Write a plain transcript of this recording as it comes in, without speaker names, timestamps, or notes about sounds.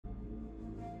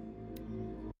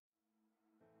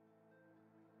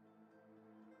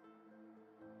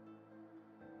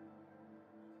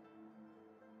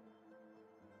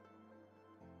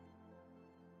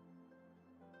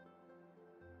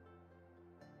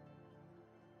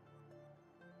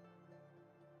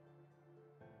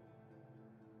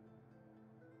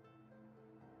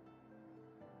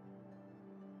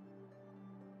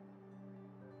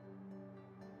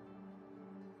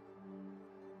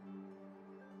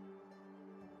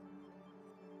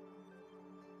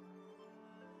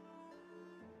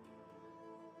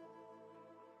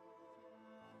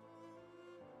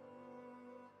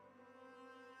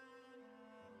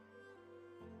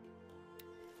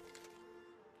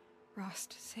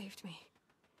Rost saved me.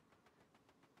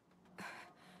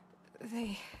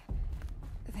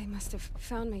 They must have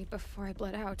found me before I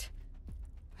bled out.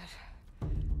 But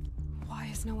why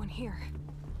is no one here?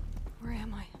 Where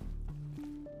am I?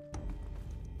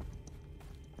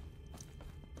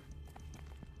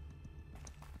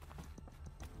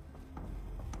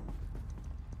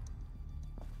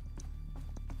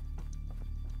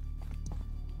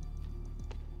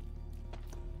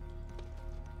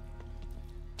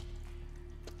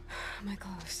 My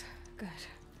clothes. Good.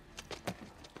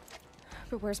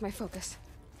 But where's my focus?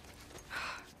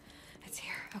 It's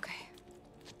here. Okay.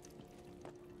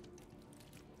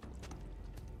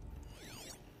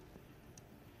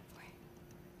 Wait.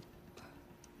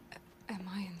 Am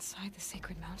I inside the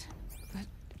sacred mountain? But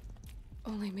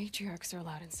only matriarchs are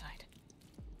allowed inside.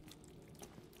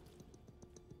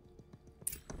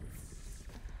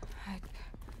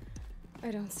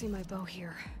 I don't see my bow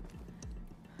here.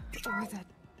 Or that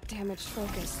damaged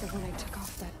focus that when I took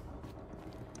off that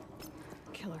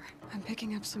killer. I'm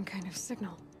picking up some kind of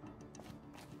signal.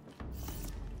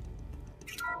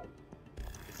 It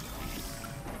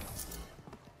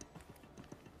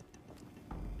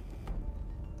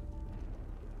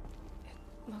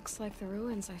looks like the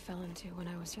ruins I fell into when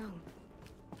I was young.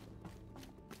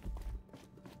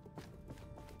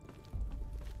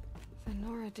 The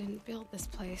Nora didn't build this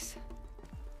place.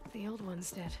 The old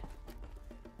ones did.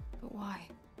 But why?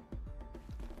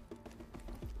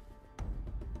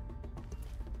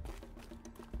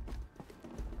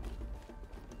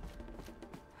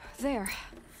 There,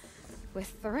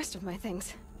 with the rest of my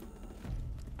things.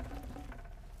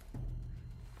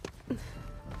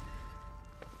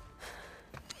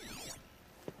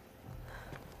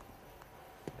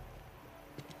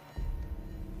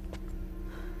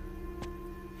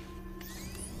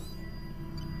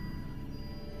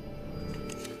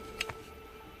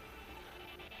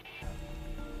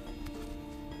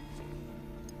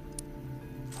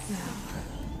 Now,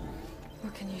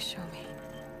 what can you show me?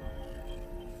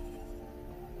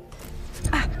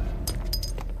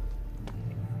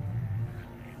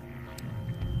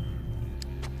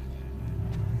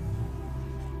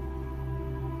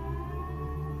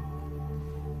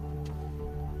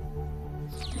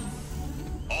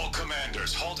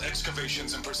 Halt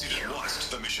excavations and proceed at once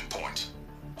to the mission point.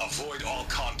 Avoid all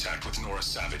contact with Nora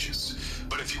savages,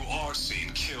 but if you are seen,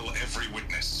 kill every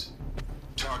witness.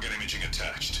 Target imaging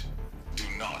attached. Do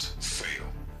not fail.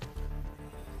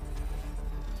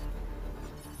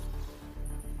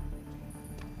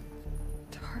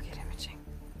 Target imaging.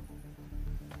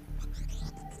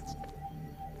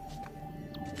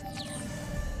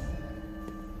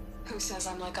 Who says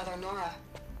I'm like other Nora?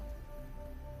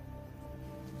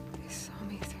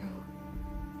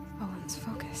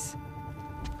 Focus.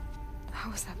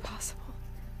 How is that possible?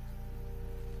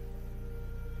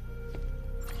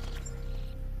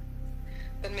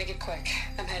 Then make it quick.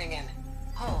 I'm heading in.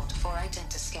 Hold for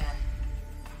identiscan.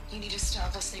 You need to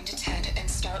stop listening to Ted and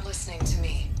start listening to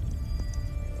me.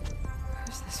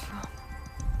 Where's this from?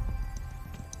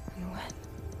 And when?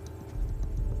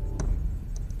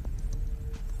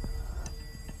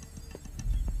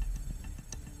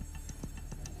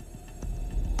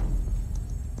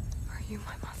 You,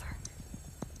 my mother.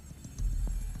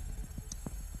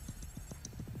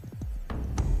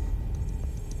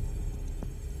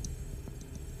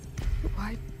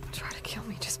 Why try to kill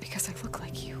me just because I look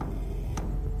like you?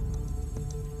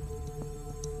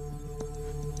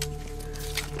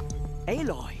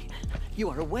 Aloy, you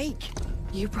are awake.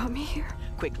 You brought me here?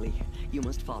 Quickly, you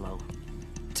must follow.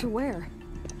 To where?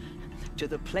 To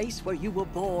the place where you were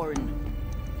born.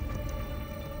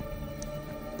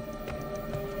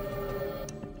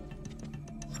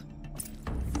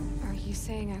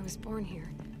 Saying I was born here,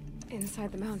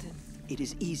 inside the mountain. It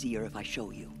is easier if I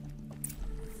show you.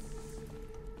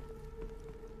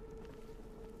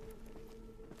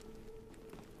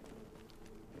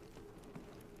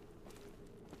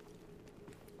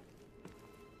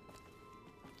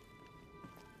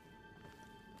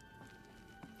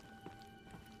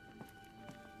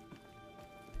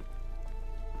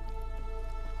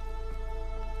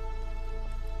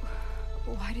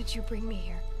 Why did you bring me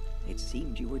here? It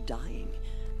seemed you were dying,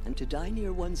 and to die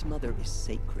near one's mother is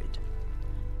sacred.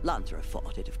 Lantra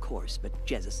fought it, of course, but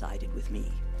Jezza sided with me.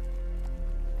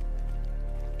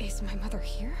 Is my mother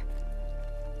here?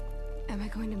 Am I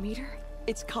going to meet her?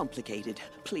 It's complicated.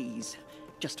 Please,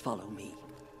 just follow me.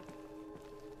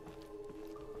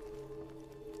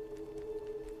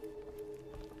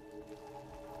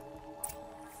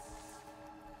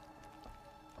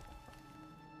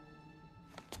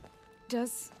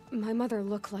 Does my mother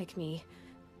look like me,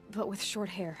 but with short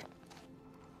hair?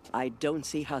 I don't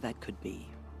see how that could be.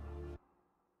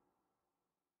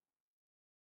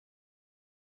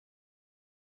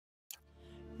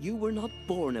 You were not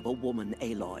born of a woman,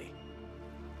 Aloy.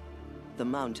 The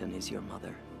mountain is your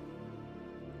mother.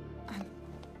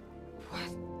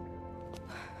 What?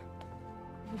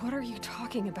 What are you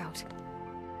talking about?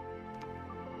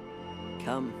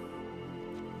 Come.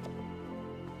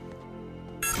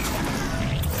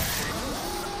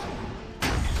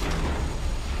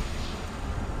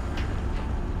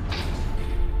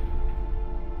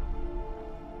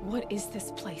 What is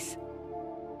this place?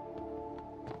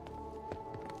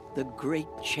 The Great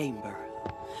Chamber,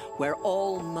 where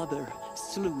All-Mother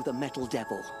slew the Metal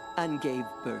Devil and gave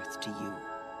birth to you.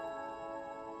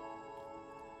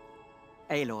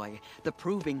 Aloy, the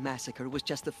Proving Massacre was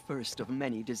just the first of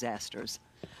many disasters.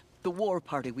 The war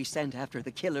party we sent after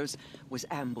the killers was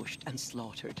ambushed and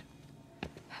slaughtered.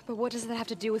 But what does that have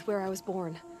to do with where I was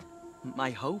born?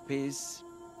 My hope is...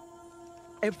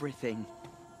 everything.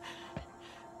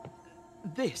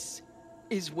 This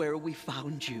is where we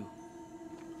found you.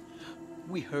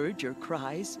 We heard your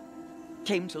cries,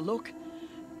 came to look,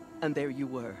 and there you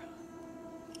were.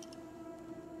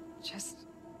 Just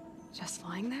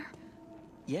lying there?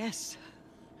 Yes.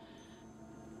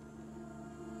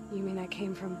 You mean I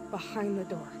came from behind the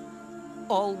door?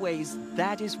 Always,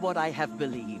 that is what I have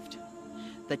believed.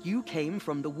 That you came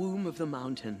from the womb of the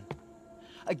mountain.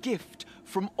 A gift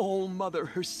from All-Mother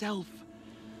herself.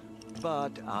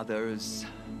 But others,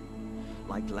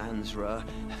 like Lansra,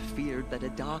 feared that a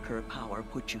darker power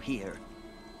put you here.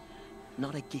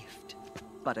 Not a gift,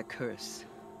 but a curse.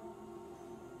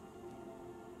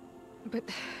 But...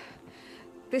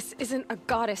 this isn't a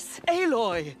goddess.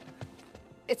 Aloy!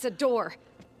 It's a door.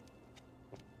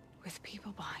 With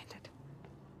people behind it.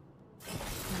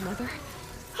 My mother?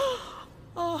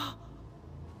 Oh.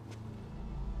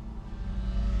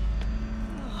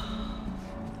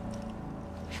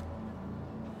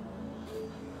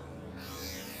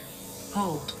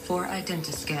 Hold for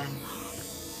identiscan.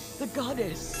 The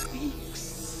goddess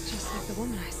speaks. Just like the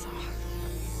woman I saw.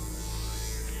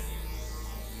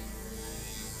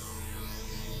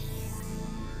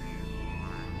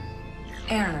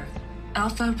 Error.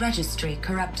 Alpha registry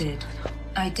corrupted.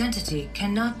 Identity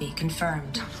cannot be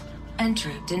confirmed.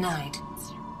 Entry denied.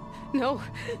 No,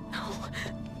 no.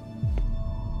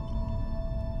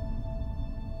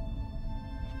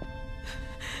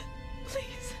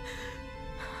 Please.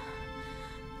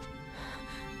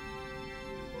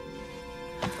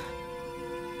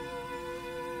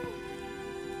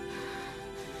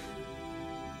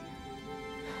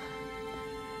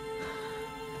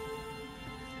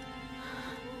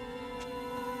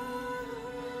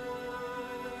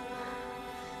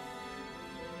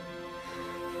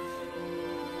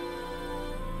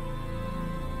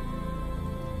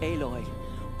 Aloy,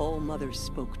 All-Mother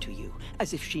spoke to you,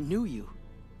 as if she knew you.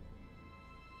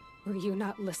 Were you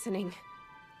not listening?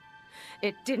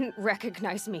 It didn't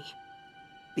recognize me.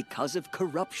 Because of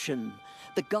corruption.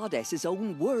 The goddess's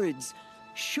own words.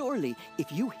 Surely,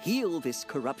 if you heal this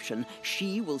corruption,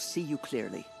 she will see you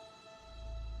clearly.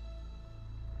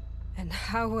 And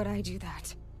how would I do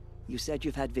that? You said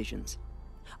you've had visions.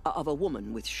 Of a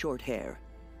woman with short hair.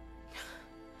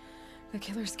 The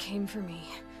killers came for me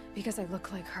because I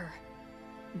look like her.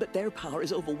 But their power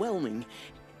is overwhelming.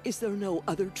 Is there no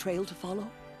other trail to follow?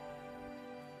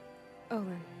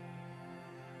 Owen.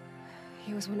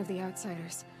 He was one of the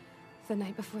outsiders. The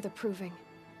night before the Proving.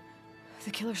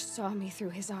 The killers saw me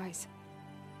through his eyes.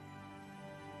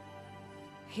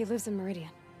 He lives in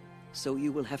Meridian. So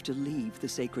you will have to leave the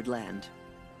sacred land.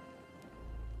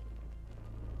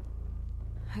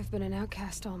 I've been an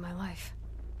outcast all my life.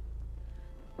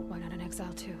 Why not an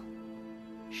exile too?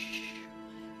 Shh.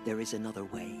 There is another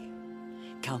way.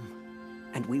 Come,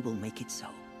 and we will make it so.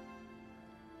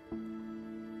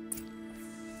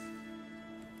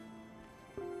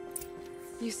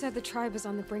 You said the tribe was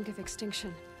on the brink of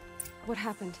extinction. What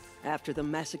happened? After the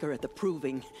massacre at the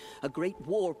Proving, a great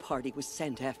war party was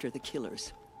sent after the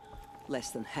killers.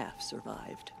 Less than half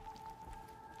survived.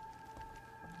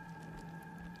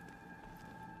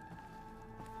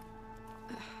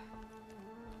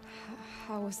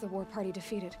 How was the war party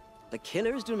defeated? The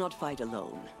killers do not fight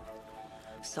alone.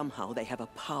 Somehow they have a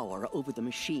power over the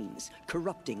machines,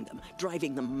 corrupting them,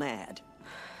 driving them mad.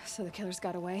 So the killers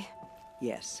got away?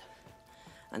 Yes.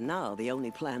 And now the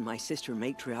only plan my sister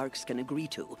matriarchs can agree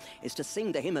to is to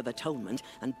sing the Hymn of Atonement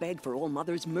and beg for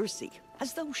All-Mother's mercy,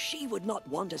 as though she would not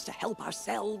want us to help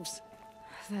ourselves.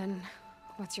 Then,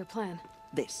 what's your plan?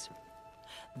 This.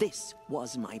 This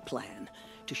was my plan,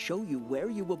 to show you where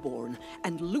you were born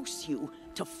and loose you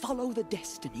to follow the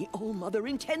destiny All-Mother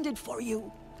intended for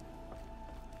you.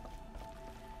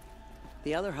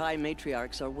 The other High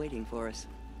Matriarchs are waiting for us.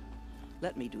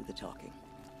 Let me do the talking.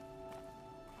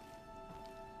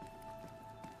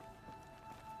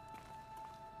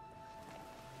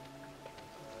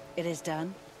 It is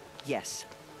done? Yes.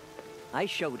 I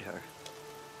showed her.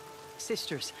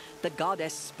 Sisters, the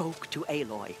goddess spoke to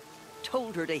Aloy.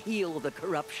 Told her to heal the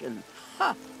corruption.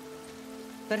 Ha!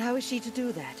 But how is she to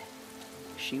do that?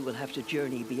 She will have to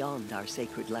journey beyond our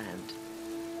sacred land.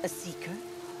 A seeker?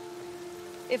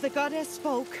 If the goddess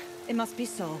spoke, it must be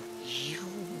so. You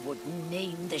would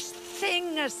name this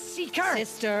thing a seeker?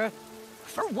 Sister!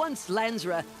 For once,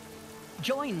 Lansra,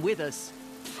 join with us.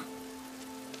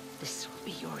 This will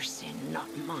be your sin,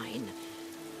 not mine.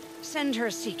 Send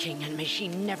her seeking, and may she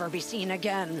never be seen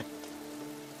again.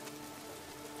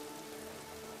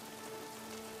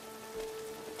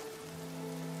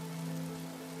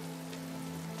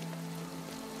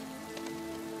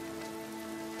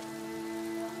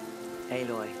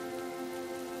 Aloy,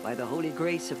 by the holy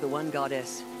grace of the One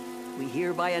Goddess, we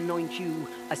hereby anoint you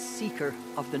a seeker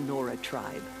of the Nora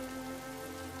tribe.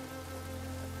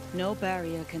 No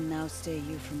barrier can now stay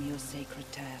you from your sacred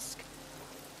task.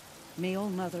 May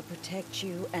All-Mother protect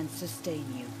you and sustain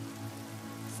you.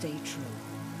 Stay true.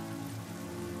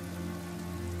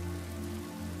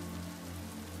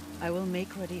 I will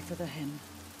make ready for the hymn.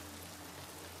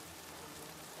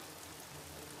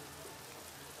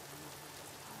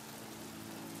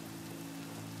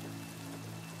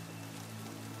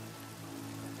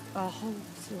 Our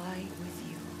hopes lie with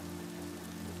you.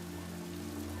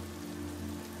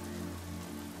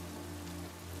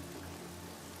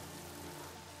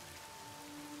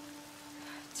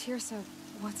 Tirsa,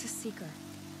 what's a seeker?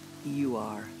 You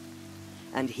are.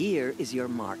 And here is your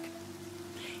mark.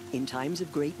 In times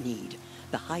of great need,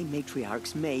 the High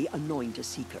Matriarchs may anoint a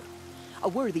seeker. A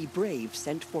worthy brave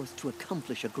sent forth to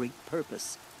accomplish a great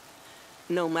purpose.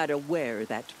 No matter where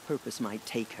that purpose might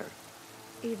take her.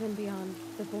 Even beyond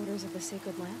the borders of the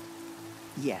sacred land?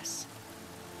 Yes.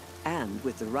 And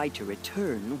with the right to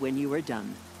return when you are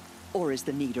done, or as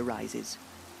the need arises.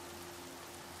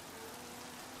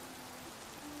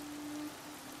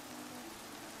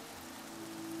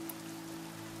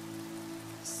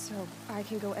 So I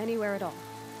can go anywhere at all?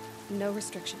 No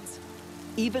restrictions?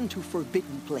 Even to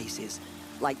forbidden places,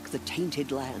 like the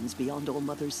tainted lands beyond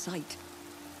All-Mother's sight.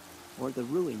 Or the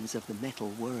ruins of the metal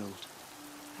world.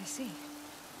 I see.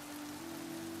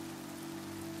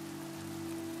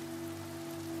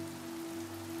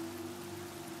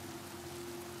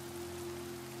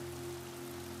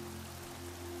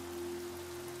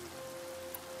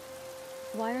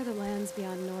 Why are the lands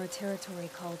beyond Nora territory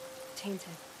called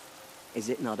tainted? Is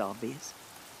it not obvious?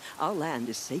 Our land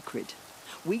is sacred.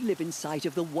 We live in sight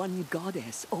of the One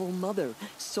Goddess, All-Mother,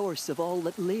 source of all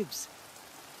that lives.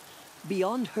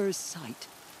 Beyond her sight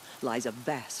lies a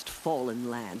vast fallen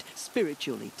land,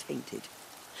 spiritually tainted.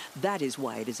 That is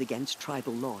why it is against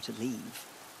tribal law to leave.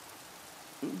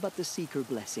 But the Seeker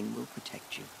blessing will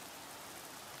protect you.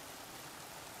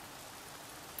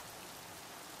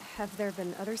 Have there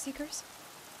been other Seekers?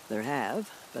 There have,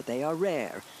 but they are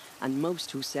rare, and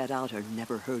most who set out are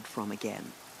never heard from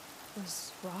again.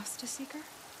 Was Rost a Seeker?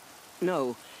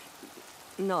 No,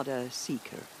 not a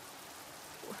Seeker.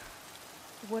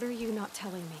 What are you not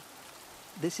telling me?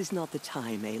 This is not the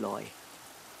time, Aloy.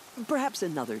 Perhaps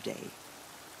another day.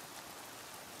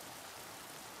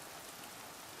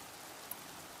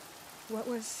 What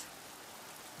was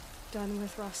done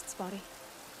with Rost's body?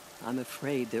 I'm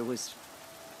afraid there was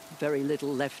very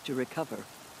little left to recover.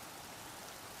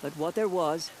 But what there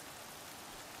was,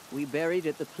 we buried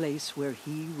at the place where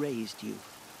he raised you,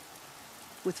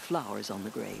 with flowers on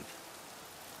the grave.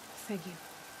 Thank you.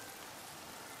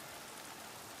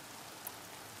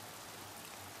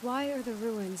 Why are the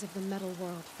ruins of the metal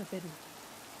world forbidden?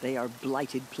 They are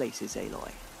blighted places,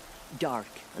 Aloy.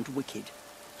 Dark and wicked,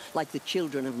 like the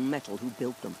children of metal who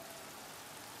built them.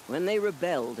 When they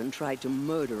rebelled and tried to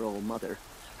murder All-Mother,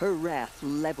 her wrath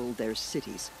leveled their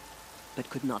cities, but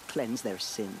could not cleanse their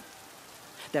sin.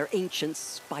 Their ancient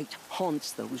spite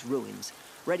haunts those ruins,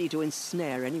 ready to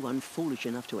ensnare anyone foolish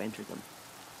enough to enter them.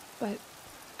 But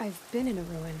I've been in a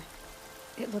ruin.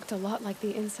 It looked a lot like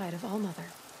the inside of All-Mother.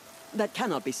 That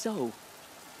cannot be so.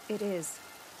 It is.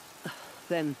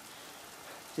 Then,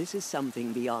 this is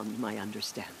something beyond my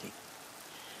understanding.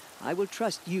 I will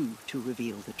trust you to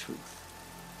reveal the truth.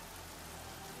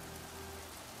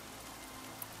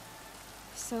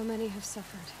 So many have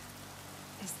suffered.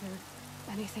 Is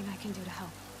there anything I can do to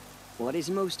help? What is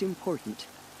most important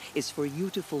is for you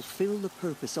to fulfill the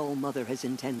purpose All-Mother has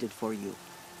intended for you.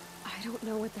 I don't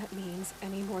know what that means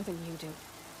any more than you do.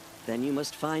 Then you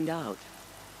must find out.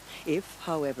 If,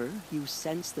 however, you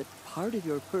sense that part of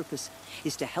your purpose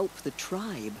is to help the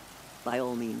tribe, by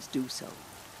all means do so.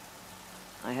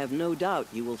 I have no doubt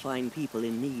you will find people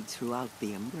in need throughout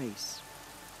the Embrace.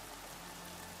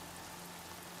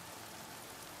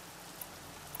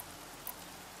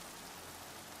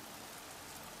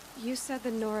 You said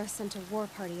the Nora sent a war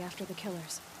party after the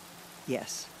killers.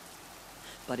 Yes,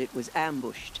 but it was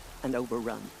ambushed and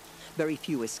overrun. Very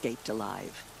few escaped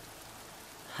alive.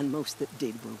 And most that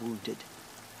did were wounded.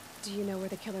 Do you know where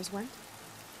the killers went?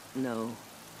 No,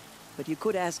 but you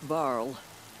could ask Varl,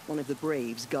 one of the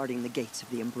braves guarding the gates of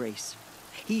the Embrace.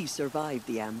 He survived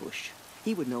the ambush.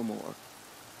 He would know more.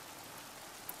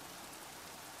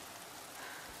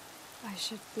 I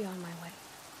should be on my way.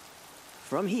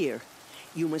 From here,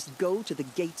 you must go to the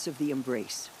gates of the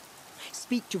Embrace.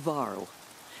 Speak to Varl,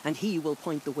 and he will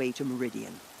point the way to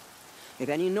Meridian. If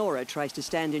any Nora tries to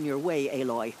stand in your way,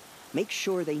 Aloy, make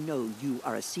sure they know you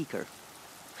are a Seeker.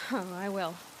 Oh, I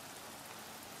will.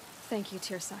 Thank you,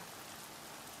 Tirsa,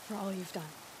 for all you've done.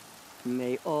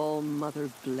 May All-Mother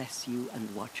bless you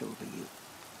and watch over you.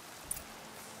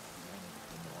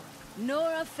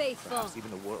 Nora faithful, Perhaps even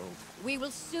the world. we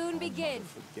will soon begin.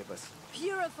 Mother, forgive us.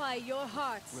 Purify your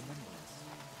hearts. Remember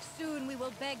us. Soon we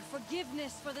will beg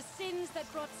forgiveness for the sins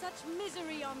that brought such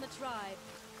misery on the tribe.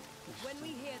 When we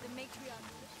hear the matriarch...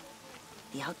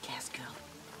 The outcast girl.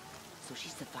 So she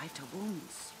survived her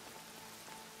wounds.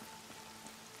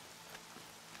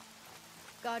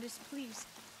 God is pleased.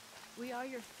 We are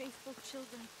your faithful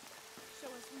children. Show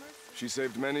us mercy. She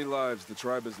saved many lives. The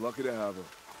tribe is lucky to have her.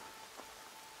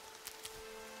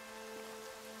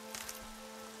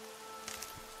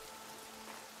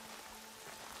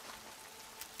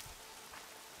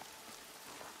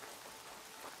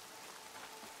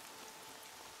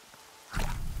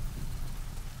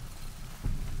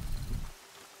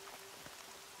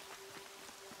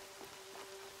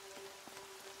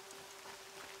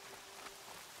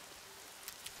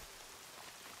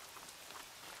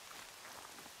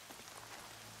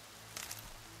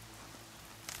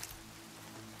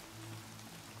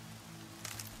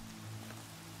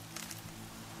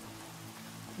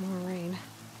 More rain.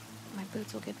 My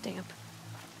boots will get damp.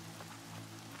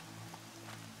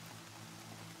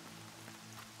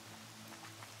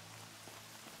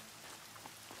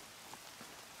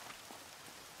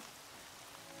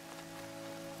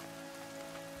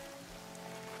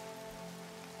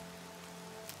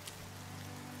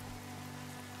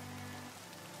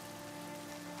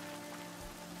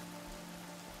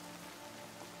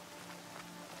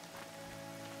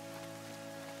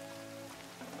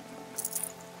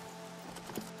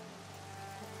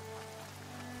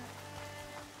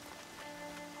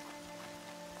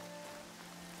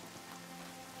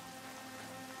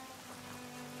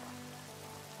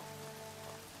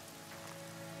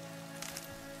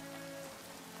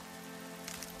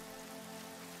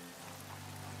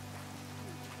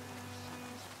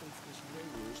 Faithless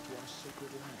warriors to our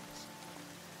sacred lands.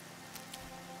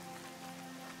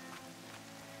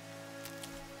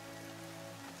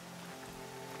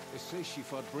 They say she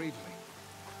fought bravely.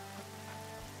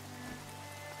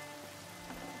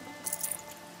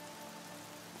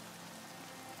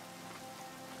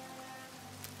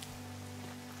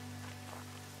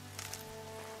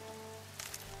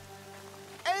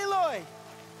 Aloy!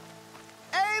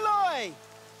 Aloy!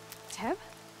 Teb?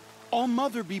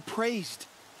 All-Mother be praised!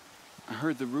 I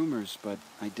heard the rumors, but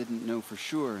I didn't know for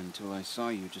sure until I saw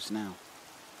you just now.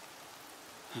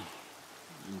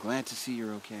 I'm glad to see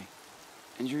you're okay.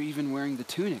 And you're even wearing the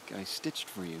tunic I stitched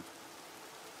for you.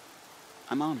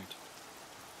 I'm honored.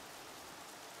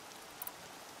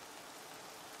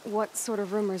 What sort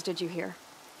of rumors did you hear?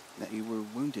 That you were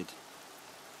wounded.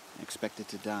 Expected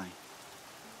to die.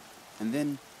 And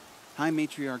then, High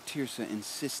Matriarch Tirsa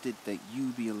insisted that you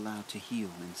be allowed to heal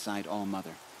inside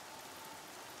All-Mother.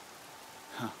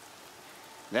 Huh.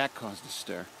 That caused a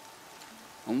stir.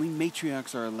 Only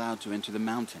matriarchs are allowed to enter the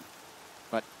mountain.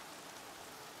 But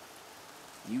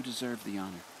you deserve the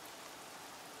honor.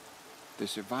 The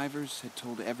survivors had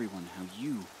told everyone how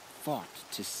you fought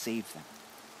to save them.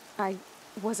 I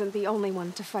wasn't the only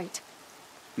one to fight.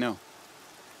 No.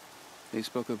 They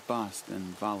spoke of Bast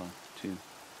and Vala, too.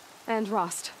 And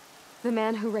Rost, the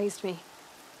man who raised me.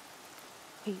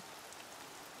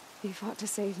 He fought to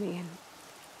save me, and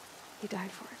he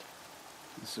died for it.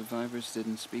 The survivors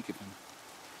didn't speak of him,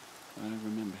 but I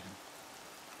remember him.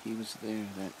 He was there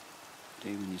that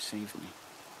day when you saved me.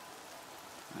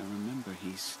 I remember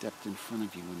he stepped in front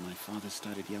of you when my father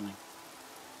started yelling.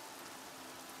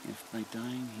 If by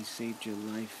dying he saved your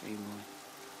life, Aloy,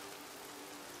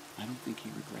 I don't think he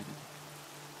regretted it.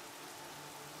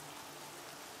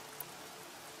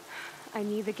 I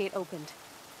need the gate opened.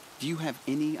 Do you have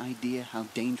any idea how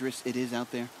dangerous it is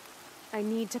out there? I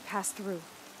need to pass through.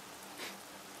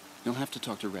 You'll have to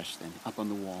talk to Resh then, up on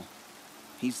the wall.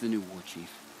 He's the new war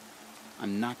chief.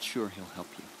 I'm not sure he'll help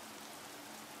you.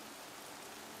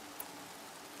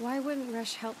 Why wouldn't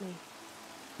Resh help me?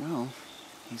 Well,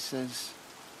 he says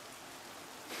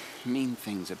mean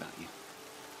things about you.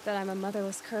 That I'm a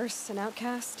motherless curse, an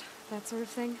outcast, that sort of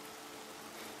thing?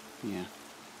 Yeah.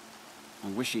 I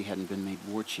wish he hadn't been made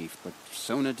war chief, but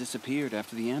Sona disappeared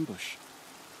after the ambush.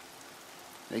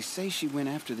 They say she went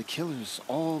after the killers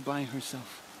all by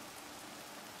herself.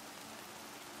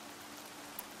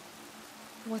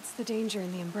 What's the danger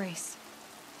in the Embrace?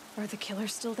 Are the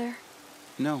killers still there?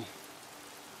 No.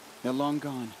 They're long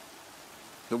gone.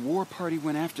 The war party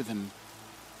went after them,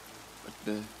 but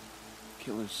the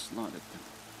killers slaughtered them.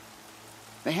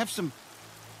 They have some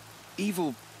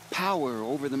evil power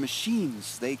over the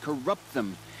machines. They corrupt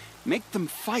them, make them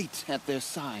fight at their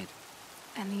side.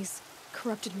 And these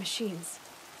corrupted machines,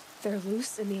 they're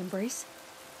loose in the Embrace?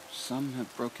 Some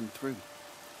have broken through.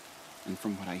 And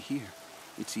from what I hear,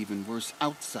 it's even worse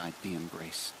outside the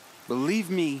Embrace. Believe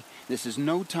me, this is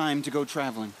no time to go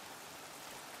traveling.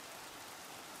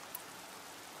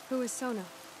 Who is Sona?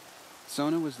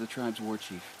 Sona was the tribe's war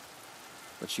chief,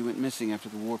 but she went missing after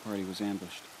the war party was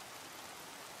ambushed.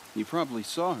 You probably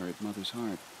saw her at Mother's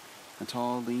Heart. A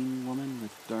tall, lean woman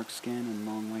with dark skin and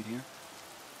long white hair.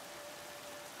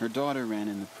 Her daughter ran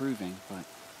in the proving, but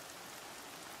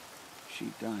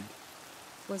she died.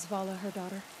 Was Vala her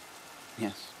daughter?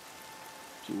 Yes,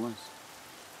 she was.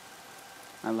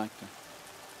 I liked her.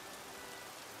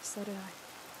 So did I.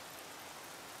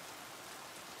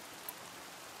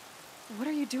 What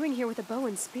are you doing here with a bow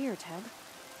and spear, Teb?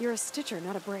 You're a Stitcher,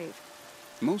 not a Brave.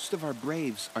 Most of our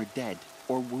Braves are dead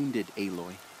or wounded,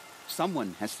 Aloy.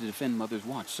 Someone has to defend Mother's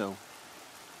Watch, so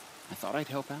I thought I'd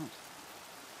help out.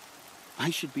 I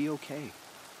should be okay.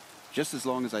 Just as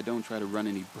long as I don't try to run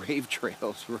any Brave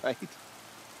trails, right?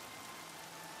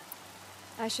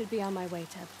 I should be on my way,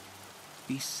 Teb.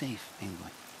 Be safe,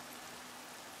 Aloy.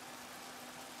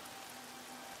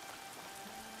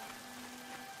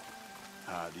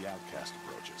 The outcast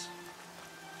approaches.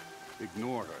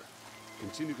 Ignore her.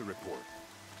 Continue the report.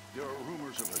 There are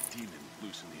rumors of a demon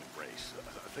loose in the Embrace.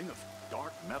 A thing of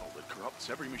dark metal that corrupts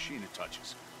every machine it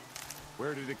touches.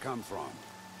 Where did it come from?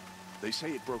 They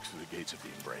say it broke through the gates of the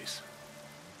Embrace.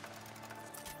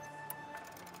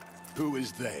 Who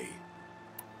is they?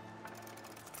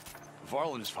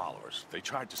 Varl and his followers. They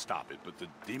tried to stop it, but the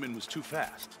demon was too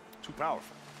fast. Too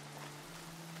powerful.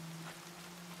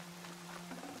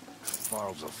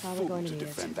 Varl's a Probably fool going to to need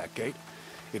defend it. that gate.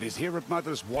 It is here at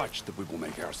Mother's Watch that we will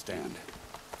make our stand.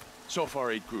 So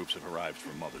far, 8 groups have arrived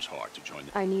from Mother's Heart to join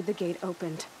the... I need the gate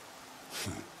opened.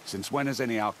 Since when has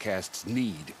any outcast's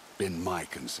need been my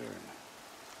concern?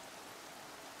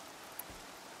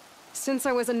 Since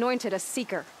I was anointed a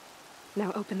Seeker.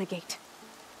 Now open the gate.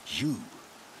 You,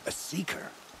 a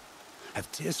Seeker?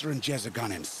 Have Teersa and Jezza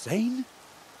gone insane?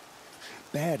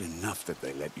 Bad enough that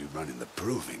they let you run in the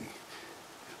Proving.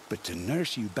 But to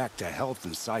nurse you back to health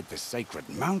inside the sacred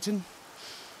mountain?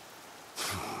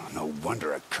 No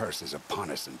wonder a curse is upon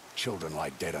us and children lie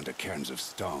dead under cairns of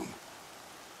stone.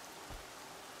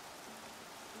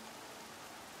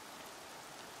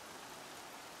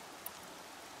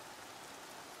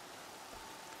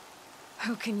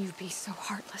 How can you be so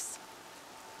heartless?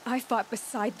 I fought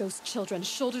beside those children,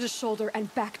 shoulder to shoulder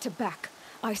and back to back.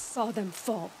 I saw them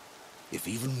fall. If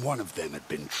even one of them had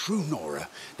been true Nora,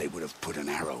 they would have put an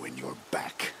arrow in your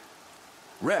back.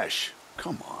 Resh,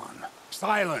 come on.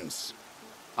 Silence!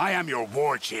 I am your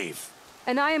war chief.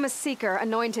 And I am a Seeker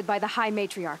anointed by the High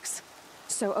Matriarchs.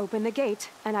 So open the gate,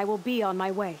 and I will be on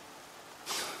my way.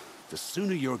 The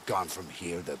sooner you're gone from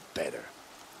here, the better.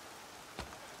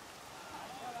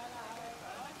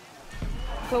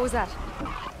 What was that?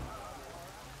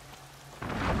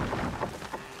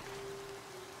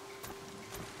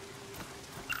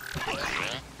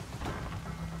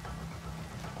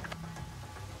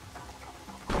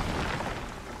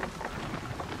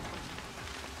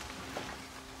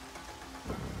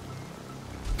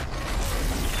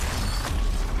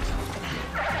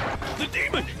 The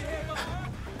demon!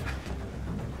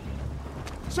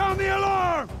 Sound the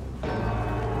alarm!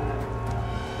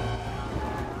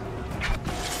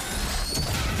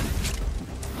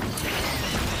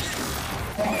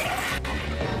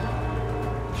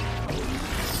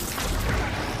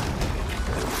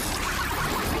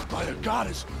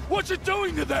 goddess! What's it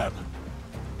doing to them?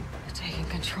 Taking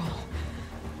control.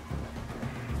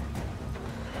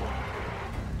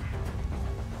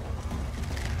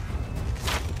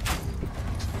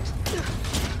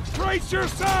 Brace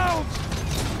yourselves!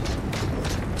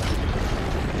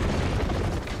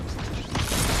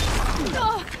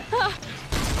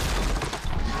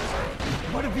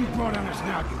 What have you brought on us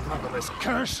now, you motherless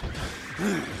curse?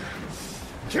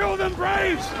 Kill them,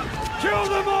 Braves! Kill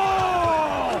them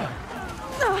all!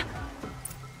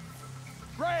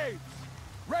 Braves,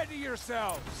 ready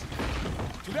yourselves!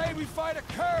 Today we fight a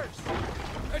curse,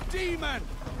 a demon!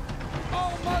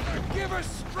 Oh, Mother, give us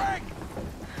strength!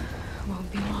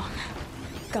 Won't be long.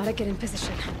 Gotta get in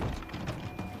position. Here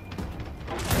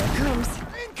it comes.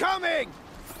 Incoming!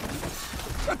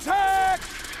 Attack!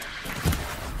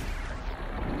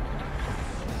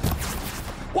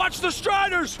 Watch the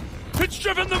Striders! It's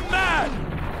driven them mad!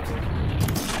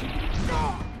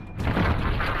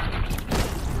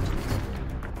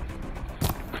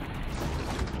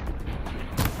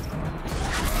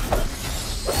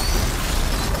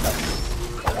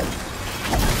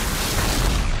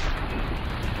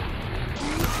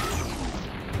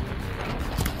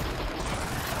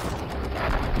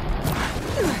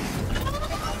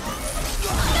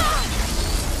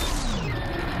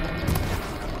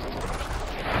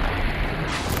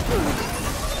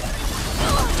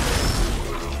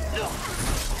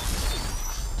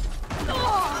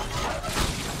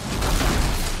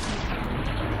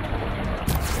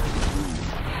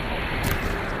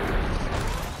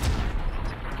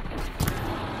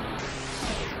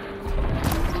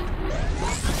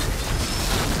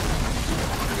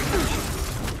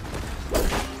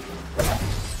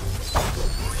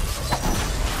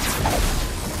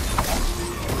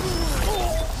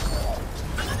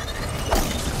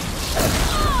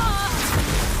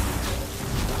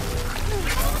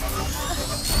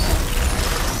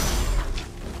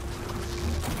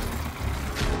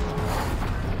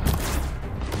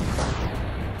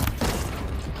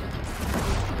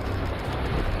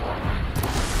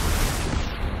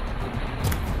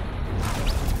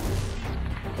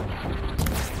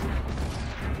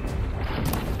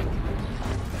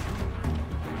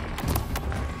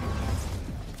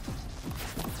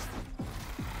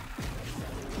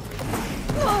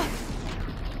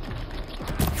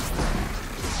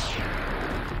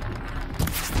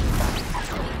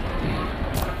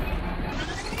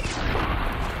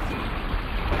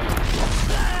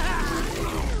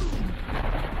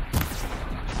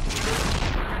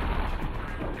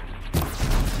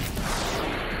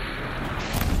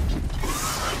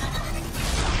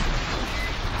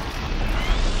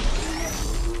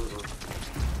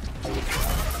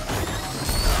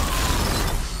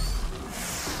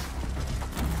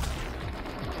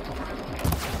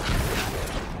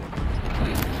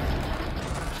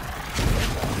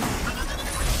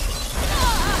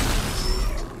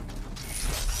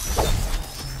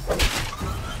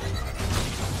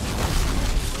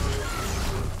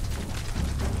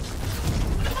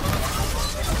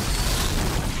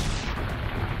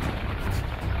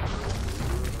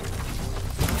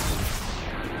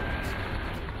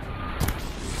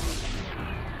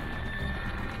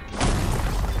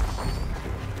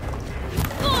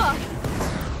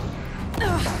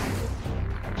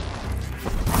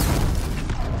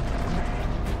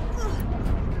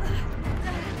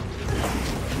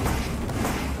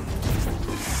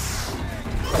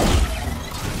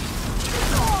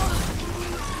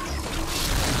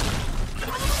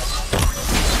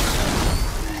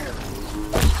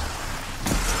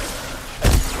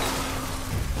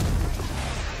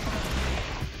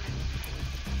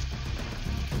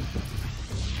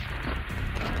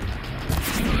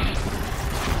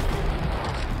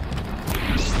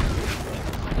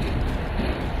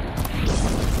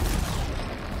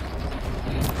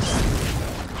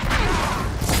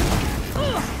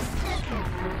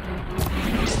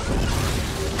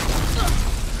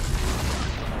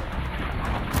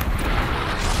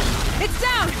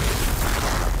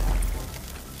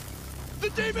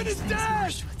 Demon is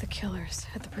dead! With the killers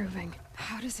at the Proving.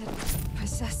 How does it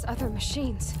possess other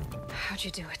machines? How'd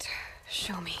you do it?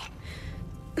 Show me.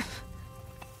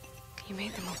 You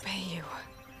made them obey you.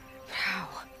 How?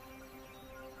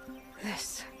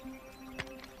 This.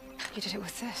 You did it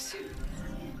with this.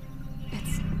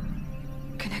 It's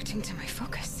connecting to my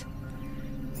focus.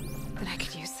 Then I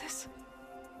could use this.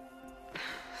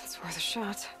 It's worth a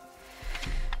shot.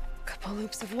 Couple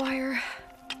loops of wire.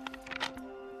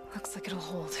 Looks like it'll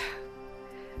hold.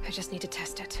 I just need to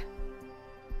test it.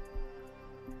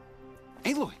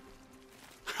 Aloy,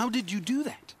 how did you do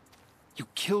that? You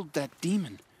killed that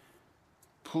demon.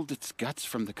 pulled its guts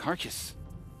from the carcass.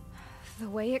 The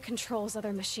way it controls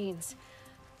other machines.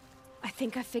 I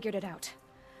think I figured it out.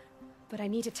 But I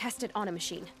need to test it on a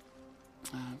machine.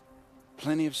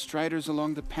 Plenty of striders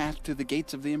along the path to the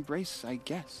gates of the Embrace, I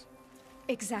guess.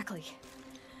 Exactly.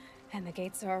 And the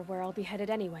gates are where I'll be headed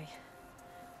anyway.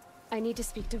 I need to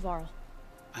speak to Varl.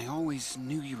 I always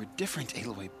knew you were different,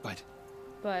 Aloy, but...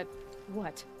 But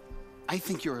what? I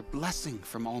think you're a blessing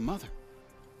from All-Mother.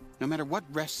 No matter what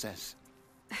Resh says.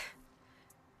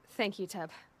 Thank you, Teb.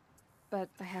 But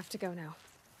I have to go now.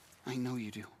 I know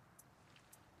you do.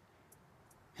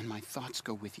 And my thoughts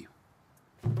go with you.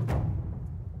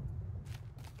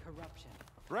 Corruption.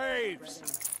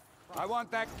 Braves! I want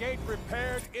that gate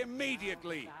repaired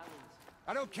immediately.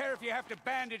 I don't care if you have to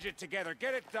bandage it together.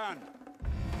 Get it done.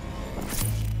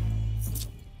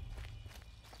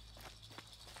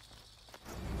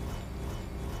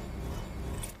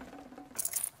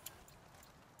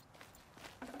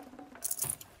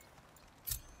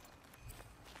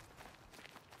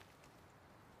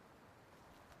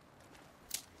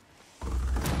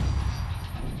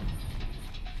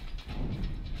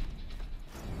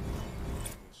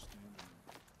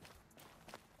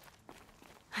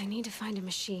 I need to find a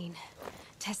machine.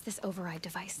 Test this override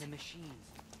device. The machines.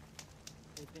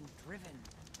 They've been driven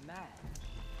mad.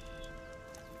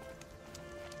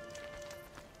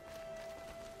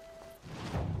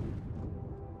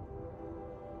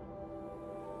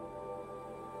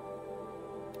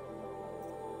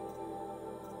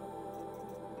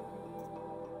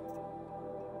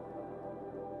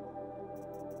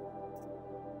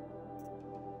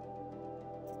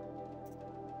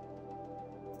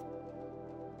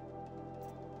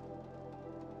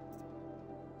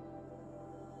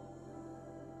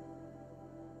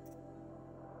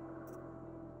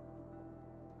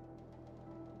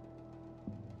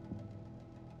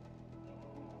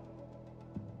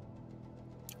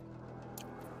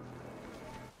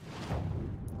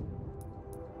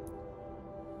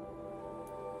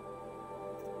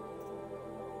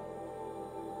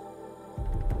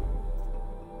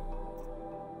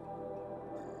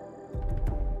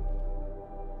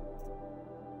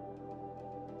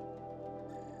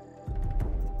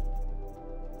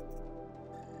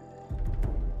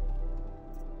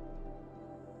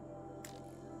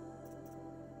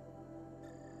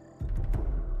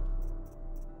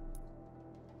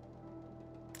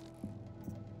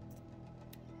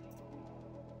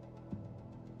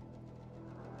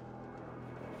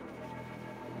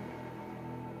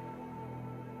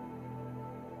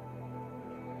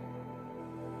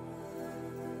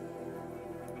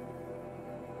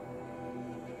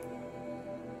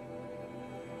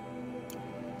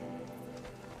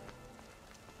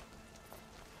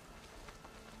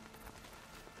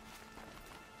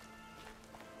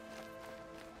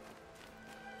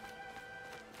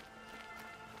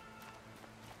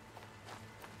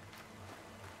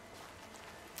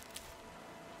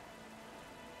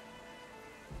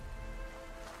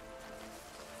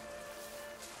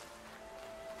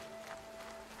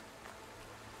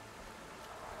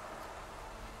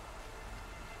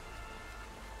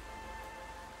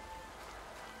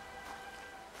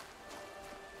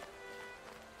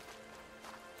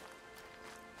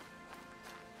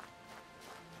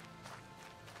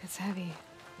 It's heavy.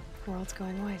 World's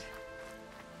going wide.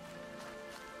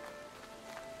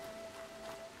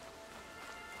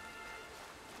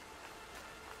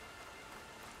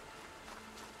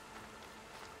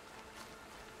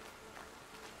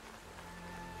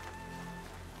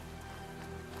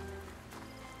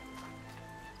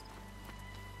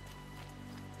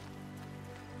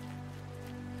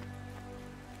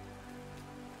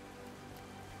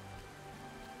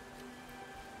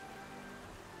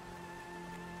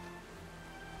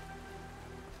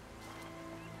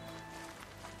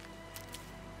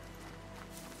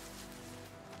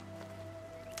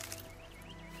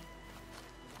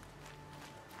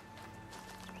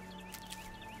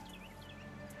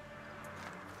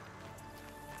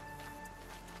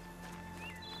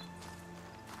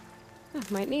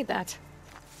 Might need that.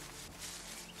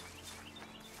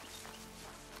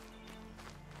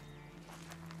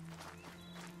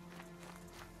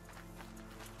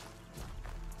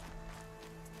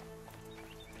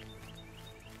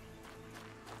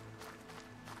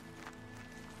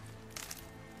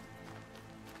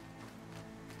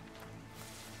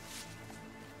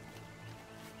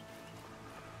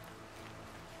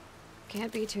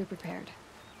 Can't be too prepared.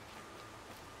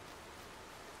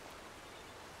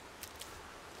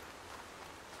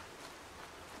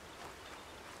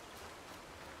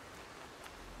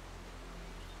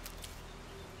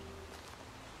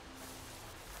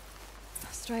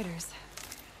 Striders.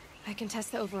 I can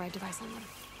test the override device on them.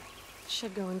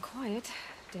 Should go in quiet.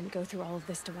 Didn't go through all of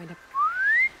this to wind up...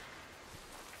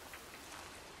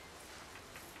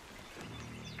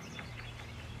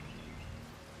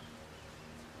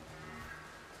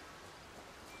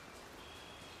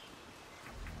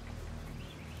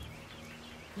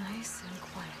 Nice and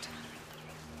quiet.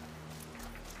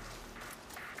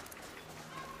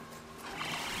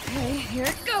 Okay, here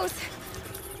it goes.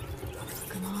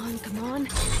 Come on, come on.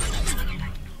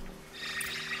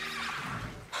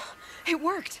 It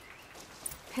worked.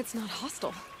 It's not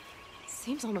hostile.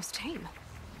 Seems almost tame.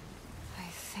 I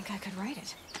think I could write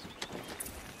it.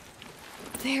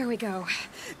 There we go.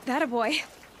 That a boy.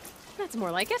 That's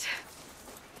more like it.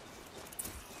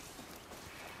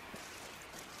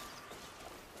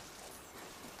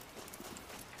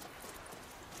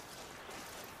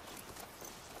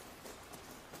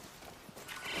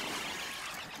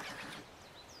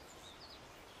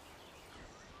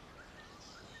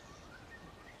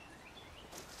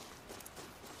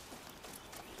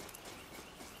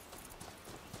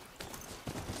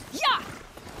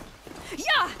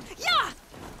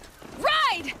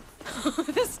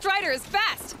 This Strider is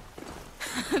fast!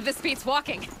 This beats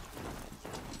walking.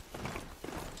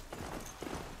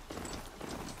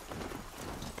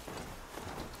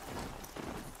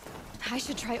 I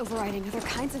should try overriding other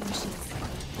kinds of machines.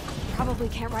 Probably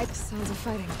can't ride the sounds of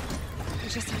fighting.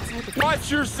 Just outside the...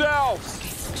 Watch yourselves!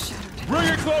 Gates shattered. Bring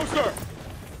it closer!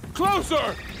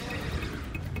 Closer!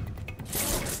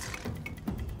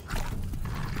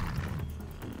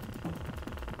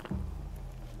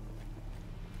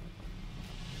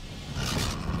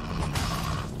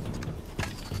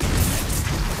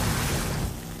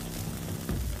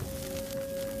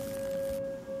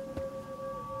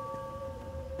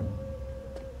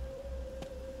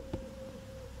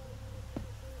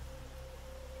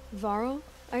 Varl,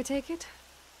 I take it?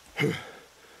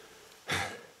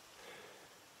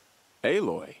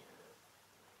 Aloy.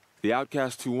 The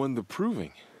outcast who won the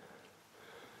proving.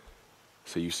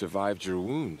 So you survived your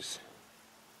wounds.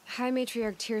 High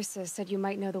Matriarch Tirsa said you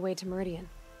might know the way to Meridian.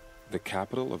 The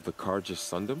capital of the Carja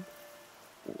Sundom?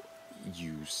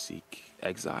 You seek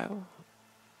exile?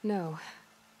 No.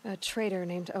 A traitor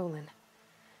named Olin.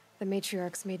 The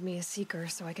Matriarchs made me a seeker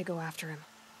so I could go after him.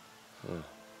 Huh.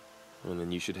 Well,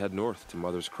 then you should head north to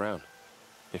Mother's Crown.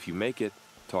 If you make it,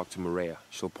 talk to Maria.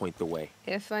 She'll point the way.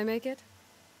 If I make it?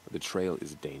 The trail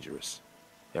is dangerous.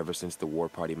 Ever since the War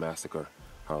Party massacre,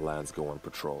 our lands go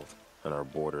unpatrolled, and our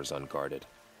borders unguarded.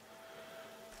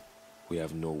 We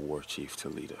have no war chief to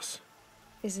lead us.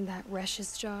 Isn't that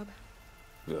Resh's job?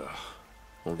 Ugh.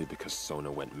 Only because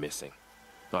Sona went missing.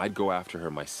 I'd go after her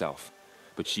myself,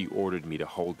 but she ordered me to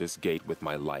hold this gate with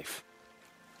my life.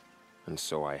 And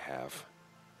so I have.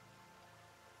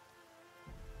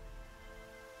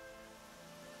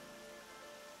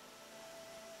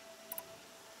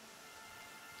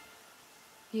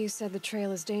 You said the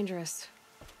trail is dangerous.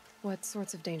 What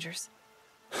sorts of dangers?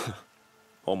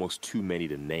 Almost too many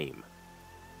to name.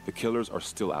 The killers are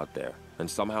still out there, and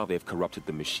somehow they've corrupted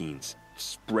the machines,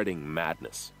 spreading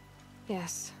madness.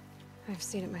 Yes, I've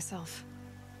seen it myself.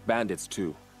 Bandits,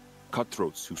 too.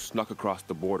 Cutthroats who snuck across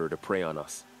the border to prey on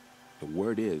us. The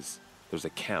word is, there's a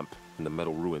camp in the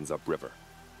metal ruins upriver.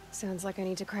 Sounds like I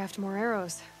need to craft more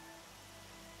arrows.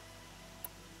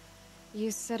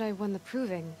 You said I won the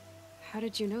proving. How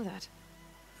did you know that?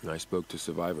 I spoke to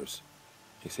survivors.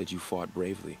 They said you fought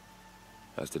bravely,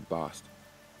 as did Bast.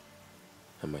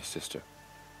 And my sister.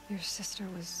 Your sister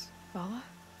was Vala?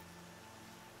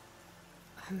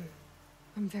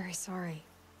 I'm very sorry.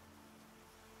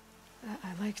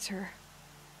 I liked her.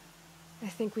 I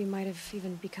think we might have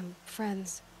even become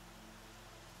friends.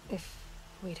 If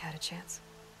we'd had a chance.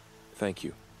 Thank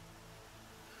you.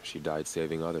 She died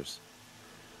saving others.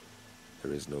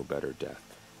 There is no better death.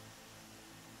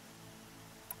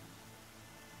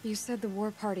 You said the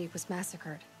war party was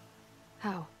massacred.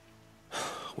 How?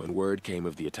 When word came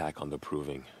of the attack on the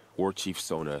Proving, War Chief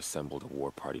Sona assembled a war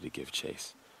party to give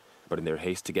chase. But in their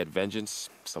haste to get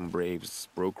vengeance, some braves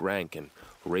broke rank and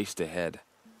raced ahead,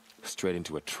 straight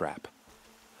into a trap.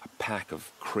 A pack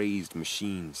of crazed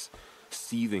machines,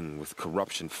 seething with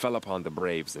corruption, fell upon the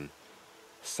braves and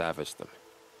savaged them.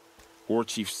 War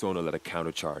Chief Sona led a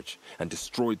countercharge and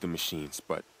destroyed the machines,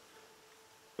 but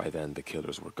by then the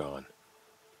killers were gone.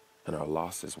 And our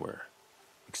losses were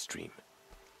extreme.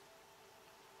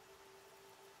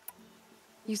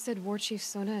 You said War Chief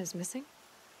Sona is missing?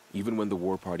 Even when the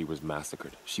war party was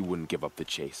massacred, she wouldn't give up the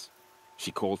chase.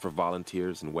 She called for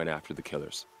volunteers and went after the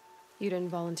killers. You didn't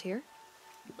volunteer?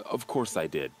 Of course I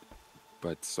did,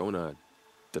 but Sona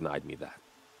denied me that.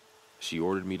 She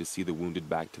ordered me to see the wounded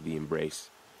back to the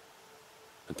Embrace,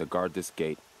 and to guard this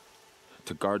gate,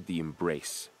 to guard the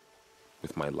Embrace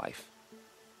with my life.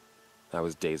 That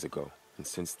was days ago, and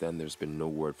since then there's been no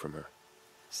word from her.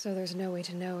 So there's no way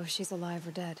to know if she's alive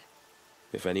or dead.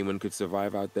 If anyone could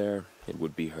survive out there, it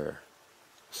would be her.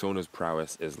 Sona's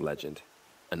prowess is legend,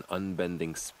 an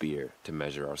unbending spear to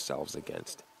measure ourselves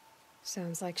against.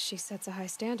 Sounds like she sets a high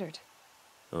standard.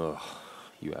 Ugh,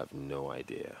 you have no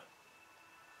idea.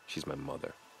 She's my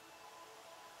mother.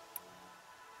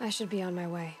 I should be on my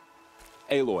way.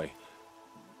 Aloy,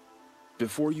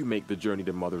 before you make the journey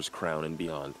to Mother's Crown and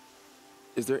beyond,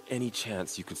 is there any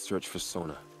chance you could search for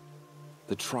Sona?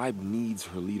 The tribe needs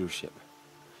her leadership.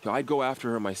 I'd go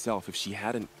after her myself if she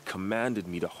hadn't commanded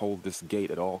me to hold this gate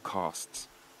at all costs.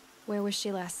 Where was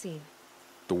she last seen?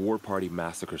 The War Party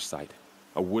massacre site.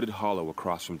 A wooded hollow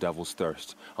across from Devil's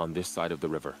Thirst, on this side of the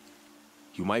river.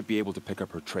 You might be able to pick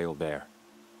up her trail there.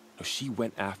 She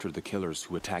went after the killers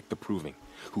who attacked the Proving,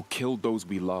 who killed those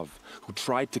we love, who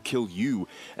tried to kill you.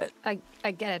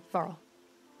 I get it, Varl.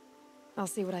 I'll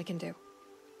see what I can do.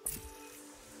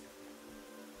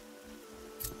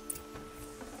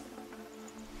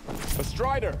 A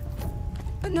Strider!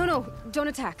 No, don't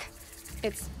attack.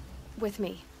 It's with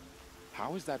me.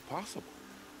 How is that possible?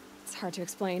 It's hard to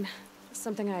explain.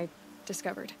 Something I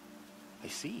discovered. I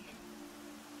see.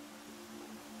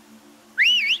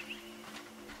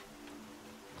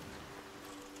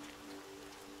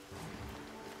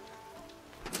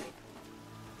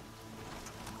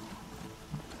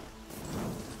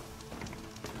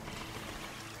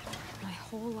 My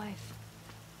whole life,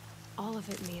 all of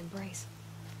it in the Embrace.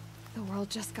 The world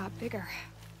just got bigger,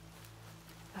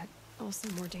 but also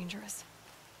more dangerous.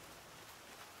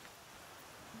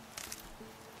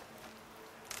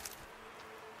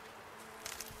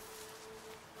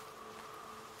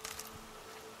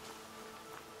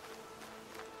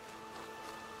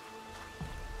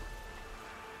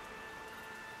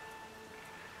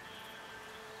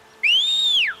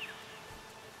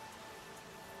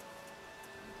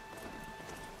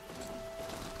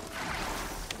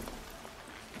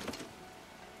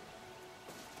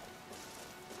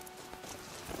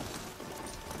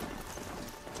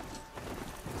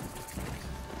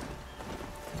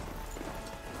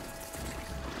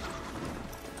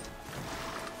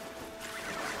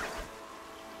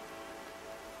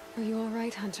 Are you all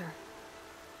right, Hunter?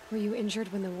 Were you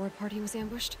injured when the war party was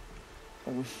ambushed?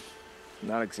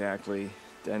 Not exactly.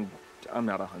 And I'm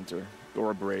not a hunter, or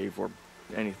a brave, or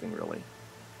anything really.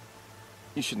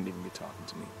 You shouldn't even be talking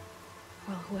to me.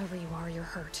 Well, whoever you are, you're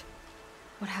hurt.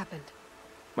 What happened?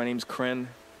 My name's Kren.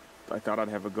 I thought I'd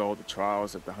have a go at the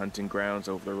trials at the hunting grounds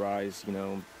over the rise, you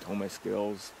know, hone my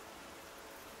skills.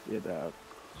 It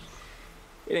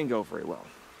didn't go very well.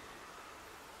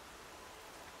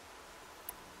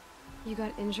 You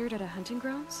got injured at a hunting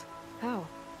grounds? How?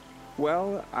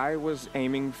 Well, I was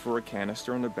aiming for a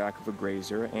canister on the back of a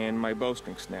grazer, and my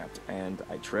bowstring snapped, and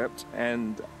I tripped,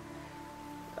 and...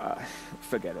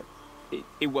 forget it.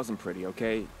 It wasn't pretty,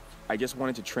 okay? I just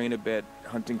wanted to train a bit.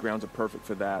 Hunting grounds are perfect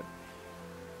for that.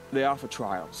 They offer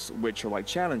trials, which are like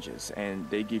challenges, and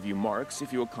they give you marks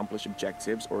if you accomplish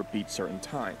objectives or beat certain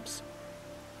times.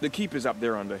 The keep is up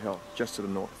there on the hill, just to the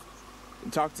north.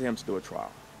 Talk to him to do a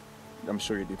trial. I'm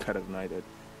sure you'd do better than I did.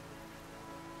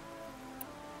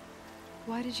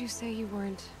 Why did you say you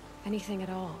weren't anything at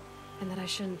all, and that I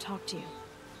shouldn't talk to you?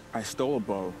 I stole a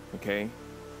bow, okay?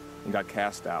 And got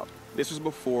cast out. This was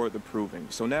before the Proving,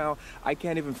 so now I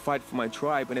can't even fight for my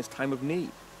tribe in its time of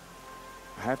need.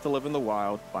 I have to live in the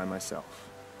wild by myself,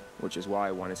 which is why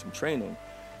I wanted some training.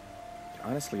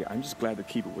 Honestly, I'm just glad the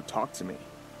Keeper would talk to me.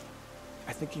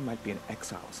 I think he might be in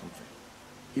exile or something.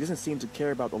 He doesn't seem to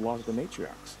care about the laws of the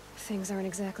matriarchs. Things aren't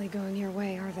exactly going your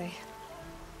way, are they?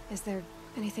 Is there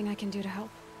anything I can do to help?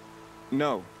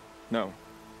 No. I'll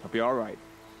be all right.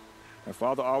 My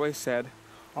father always said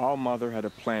All Mother had a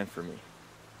plan for me.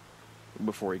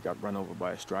 Before he got run over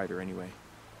by a Strider, anyway.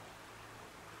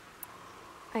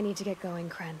 I need to get going,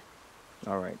 Kren.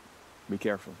 All right. Be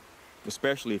careful.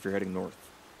 Especially if you're heading north.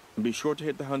 And be sure to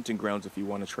hit the hunting grounds if you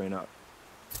want to train up.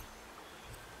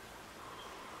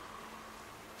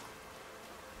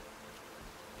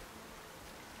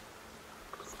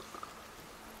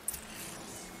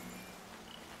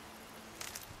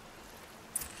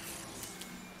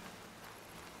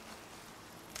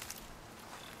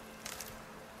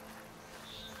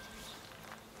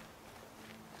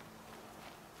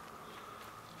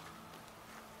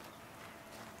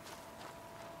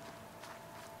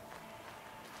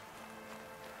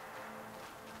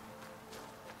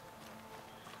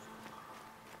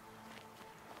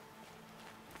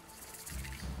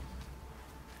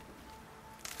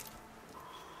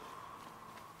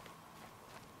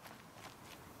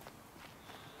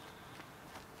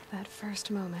 That first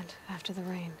moment after the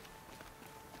rain.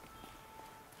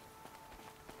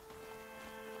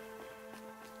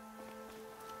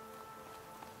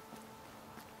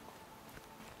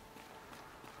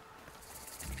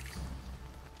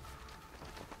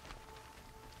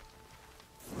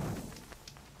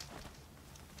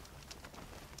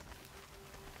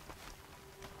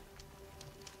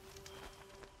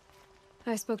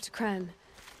 I spoke to Kren.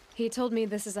 He told me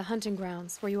this is a hunting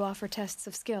grounds where you offer tests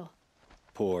of skill.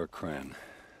 Poor Kren.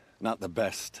 Not the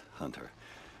best hunter,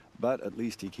 but at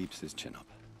least he keeps his chin up.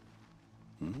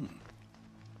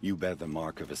 You bear the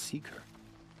mark of a seeker.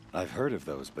 I've heard of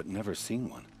those, but never seen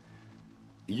one.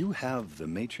 You have the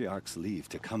Matriarch's leave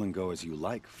to come and go as you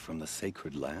like from the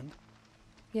sacred land?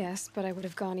 Yes, but I would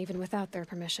have gone even without their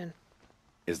permission.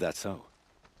 Is that so?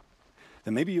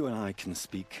 Then maybe you and I can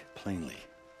speak plainly.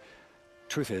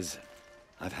 Truth is,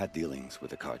 I've had dealings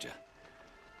with the Carja.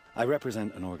 I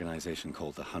represent an organization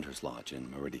called the Hunter's Lodge in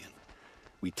Meridian.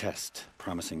 We test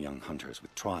promising young hunters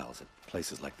with trials at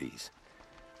places like these.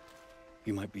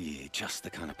 You might be just the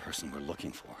kind of person we're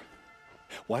looking for.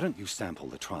 Why don't you sample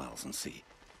the trials and see?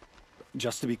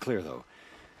 Just to be clear, though,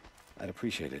 I'd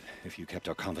appreciate it if you kept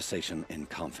our conversation in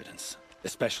confidence,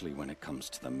 especially when it comes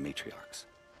to the matriarchs.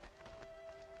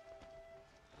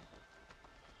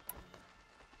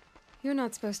 You're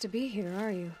not supposed to be here,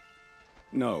 are you?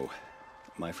 No.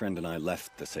 My friend and I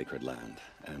left the sacred land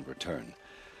and returned.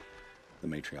 The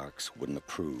matriarchs wouldn't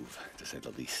approve, to say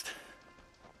the least.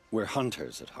 We're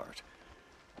hunters at heart.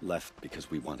 Left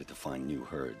because we wanted to find new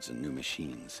herds and new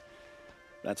machines.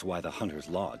 That's why the Hunter's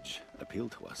Lodge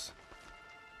appealed to us.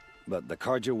 But the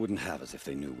Carja wouldn't have us if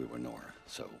they knew we were Nora,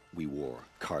 so we wore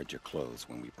Carja clothes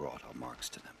when we brought our marks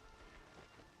to them.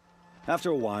 After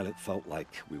a while, it felt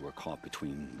like we were caught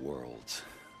between worlds.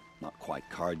 Not quite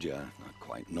Carja, not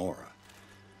quite Nora.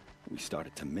 We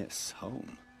started to miss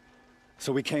home.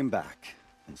 So we came back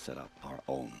and set up our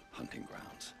own hunting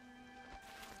grounds.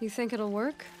 You think it'll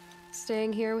work?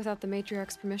 Staying here without the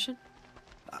Matriarch's permission?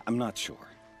 I'm not sure.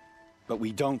 But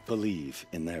we don't believe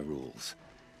in their rules.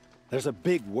 There's a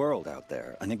big world out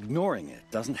there, and ignoring it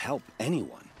doesn't help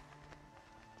anyone.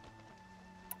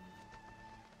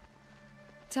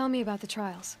 Tell me about the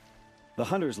trials. The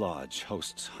Hunter's Lodge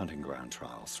hosts hunting ground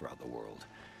trials throughout the world,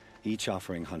 each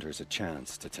offering hunters a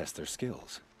chance to test their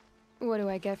skills. What do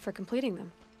I get for completing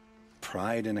them?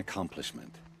 Pride in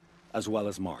accomplishment, as well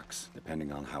as marks,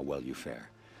 depending on how well you fare.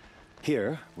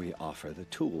 Here, we offer the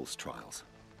tools trials.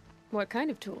 What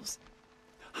kind of tools?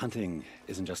 Hunting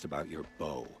isn't just about your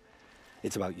bow.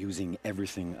 It's about using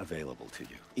everything available to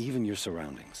you, even your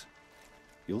surroundings.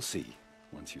 You'll see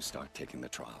once you start taking the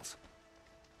trials.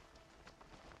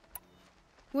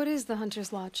 What is the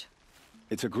Hunter's Lodge?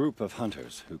 It's a group of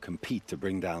hunters who compete to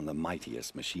bring down the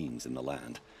mightiest machines in the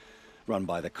land, run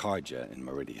by the Carja in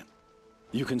Meridian.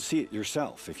 You can see it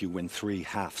yourself if you win 3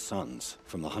 half-suns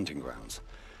from the hunting grounds.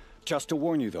 Just to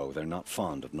warn you, though, they're not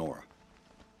fond of Nora.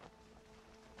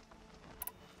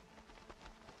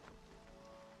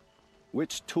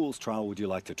 Which tools trial would you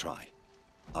like to try?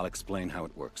 I'll explain how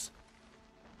it works.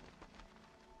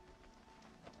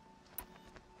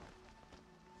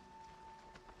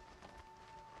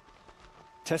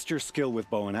 Test your skill with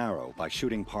bow and arrow by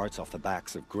shooting parts off the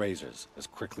backs of grazers as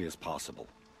quickly as possible.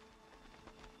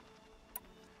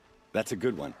 That's a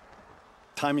good one.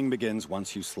 Timing begins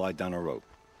once you slide down a rope.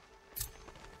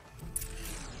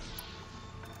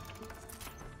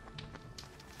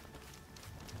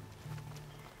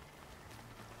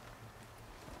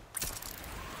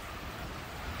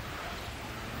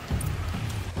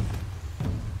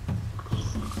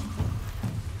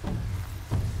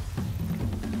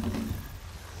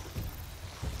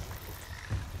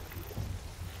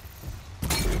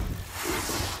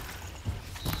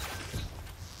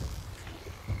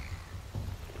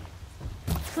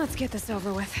 Let's get this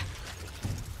over with.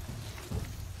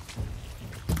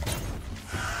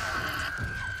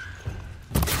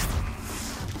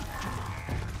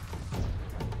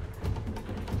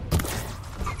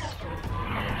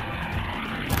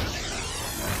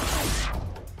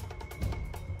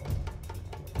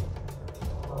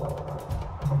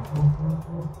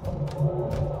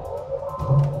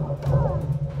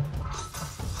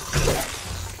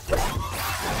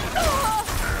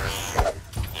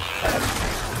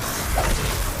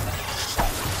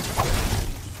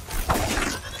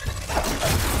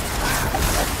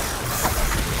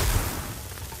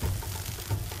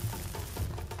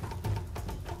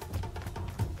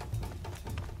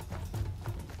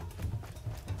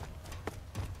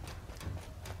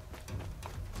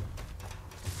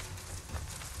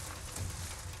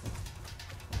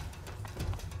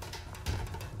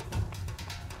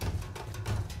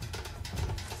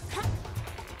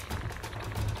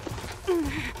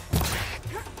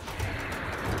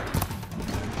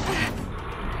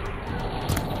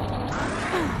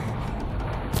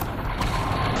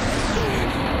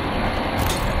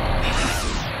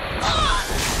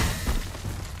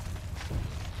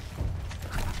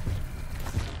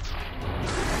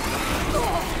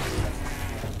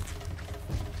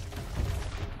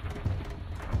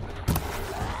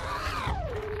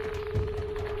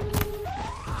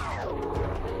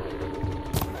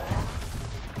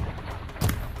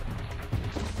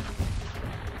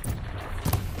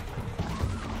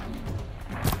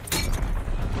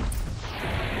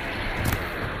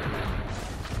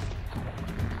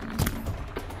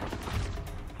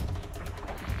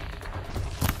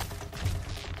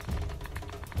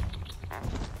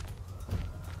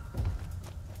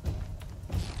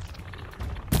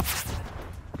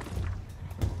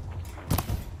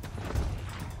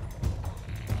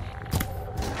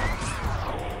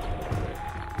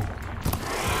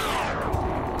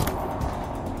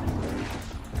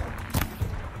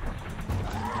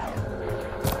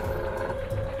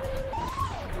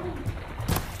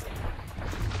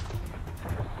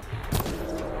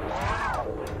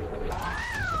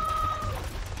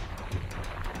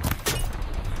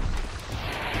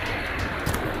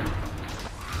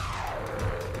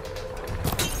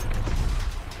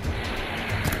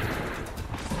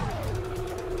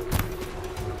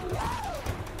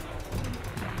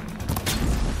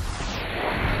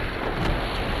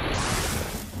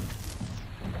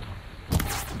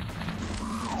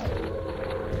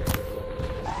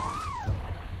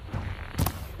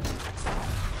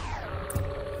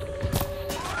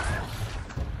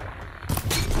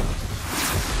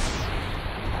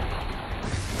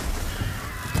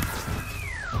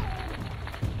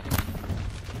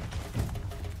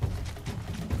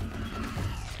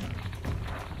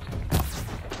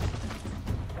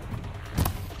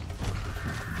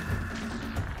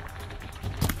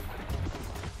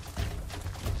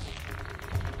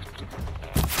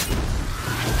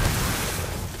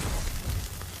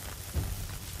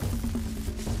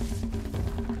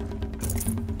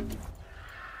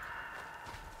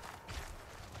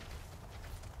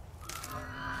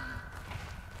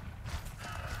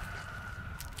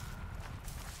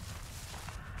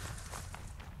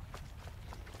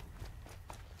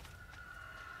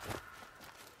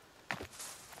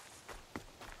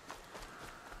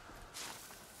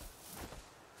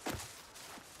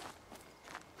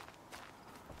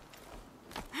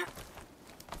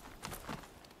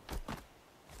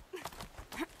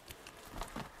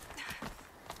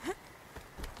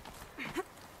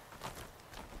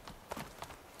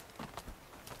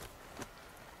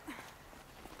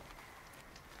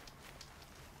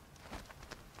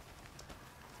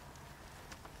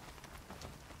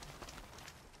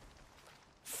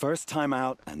 First time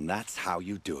out, and that's how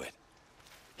you do it.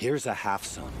 Here's a half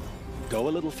sun. Go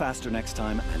a little faster next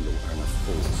time, and you'll earn a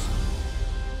full sun.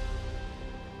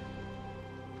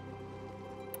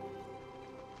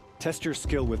 Test your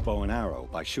skill with bow and arrow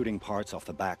by shooting parts off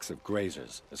the backs of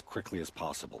grazers as quickly as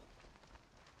possible.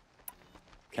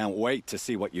 Can't wait to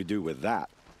see what you do with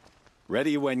that.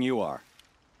 Ready when you are.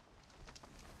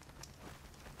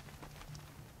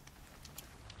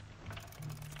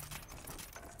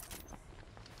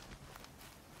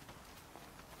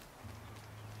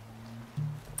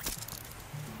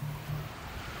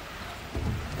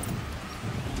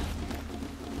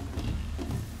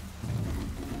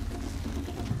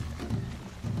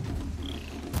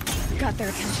 Got their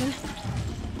attention.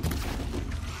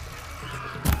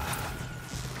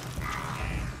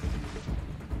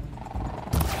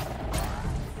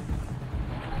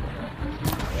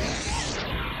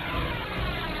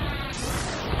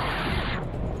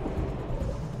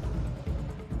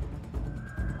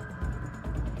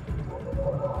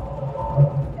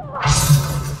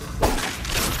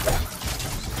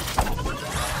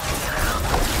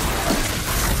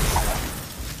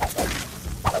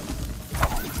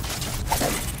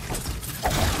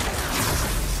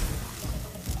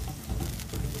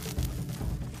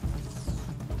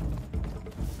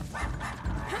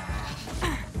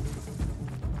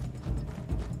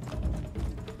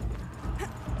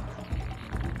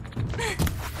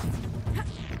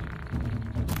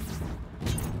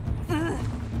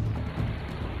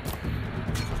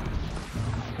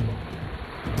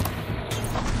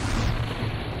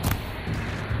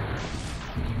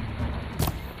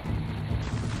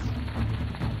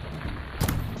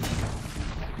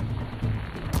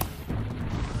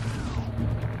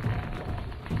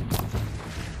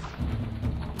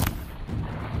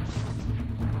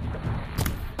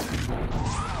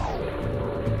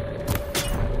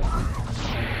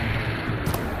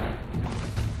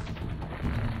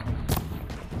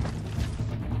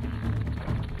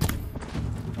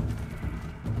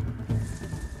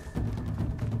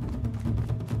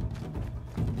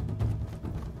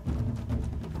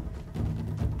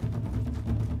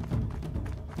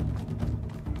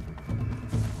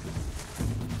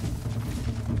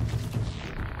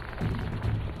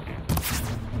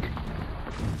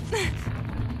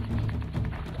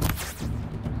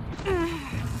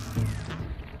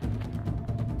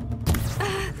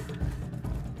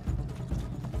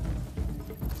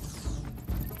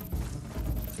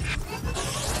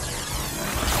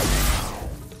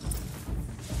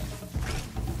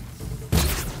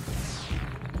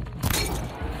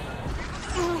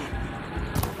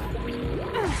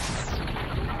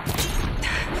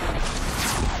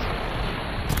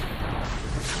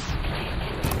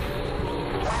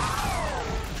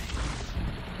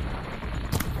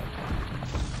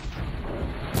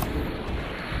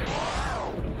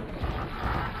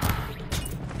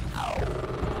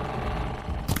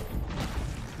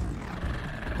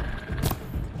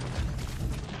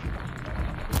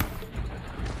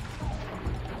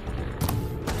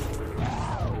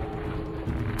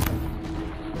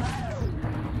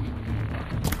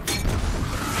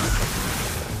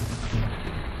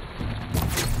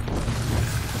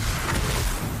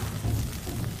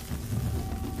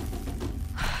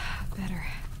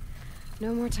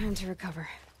 No more time to recover.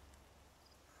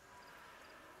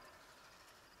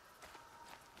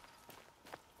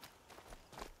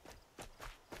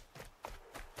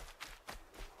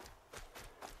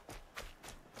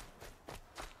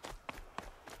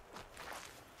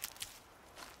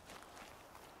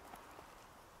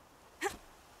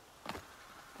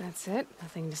 That's it.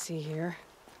 Nothing to see here.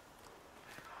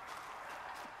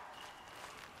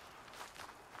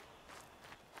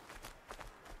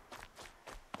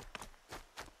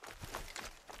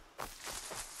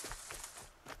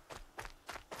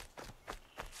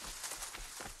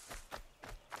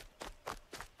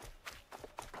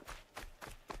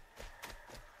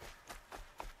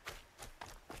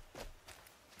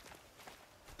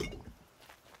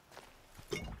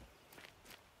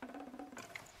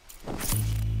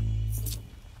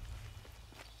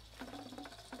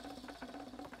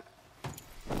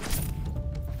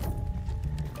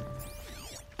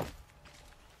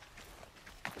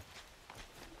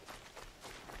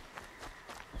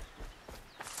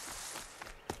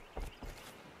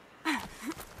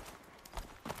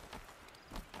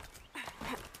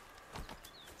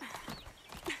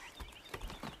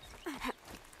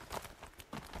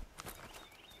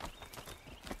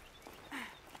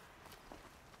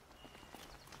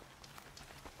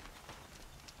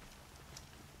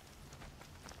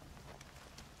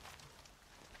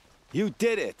 You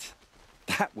did it!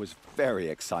 That was very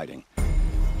exciting.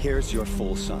 Here's your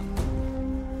full sun.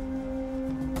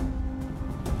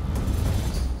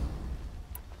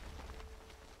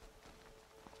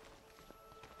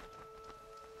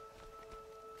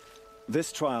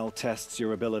 This trial tests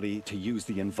your ability to use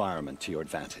the environment to your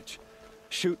advantage.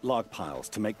 Shoot log piles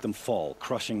to make them fall,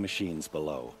 crushing machines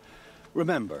below.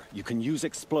 Remember, you can use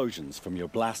explosions from your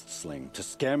blast sling to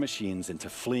scare machines into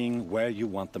fleeing where you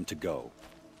want them to go.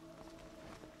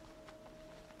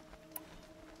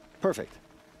 Perfect.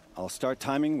 I'll start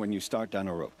timing when you start down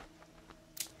a rope.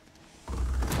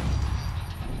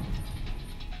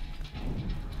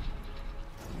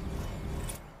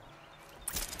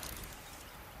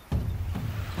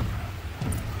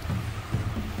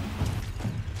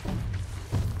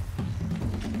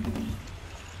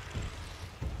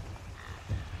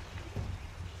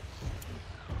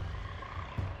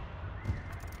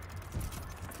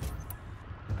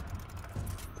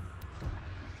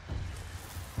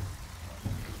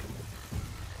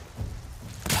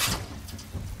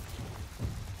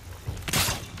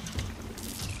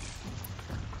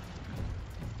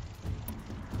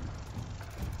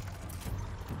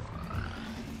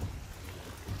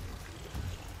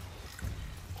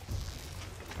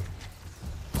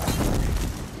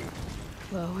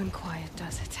 Low and quiet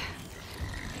does it.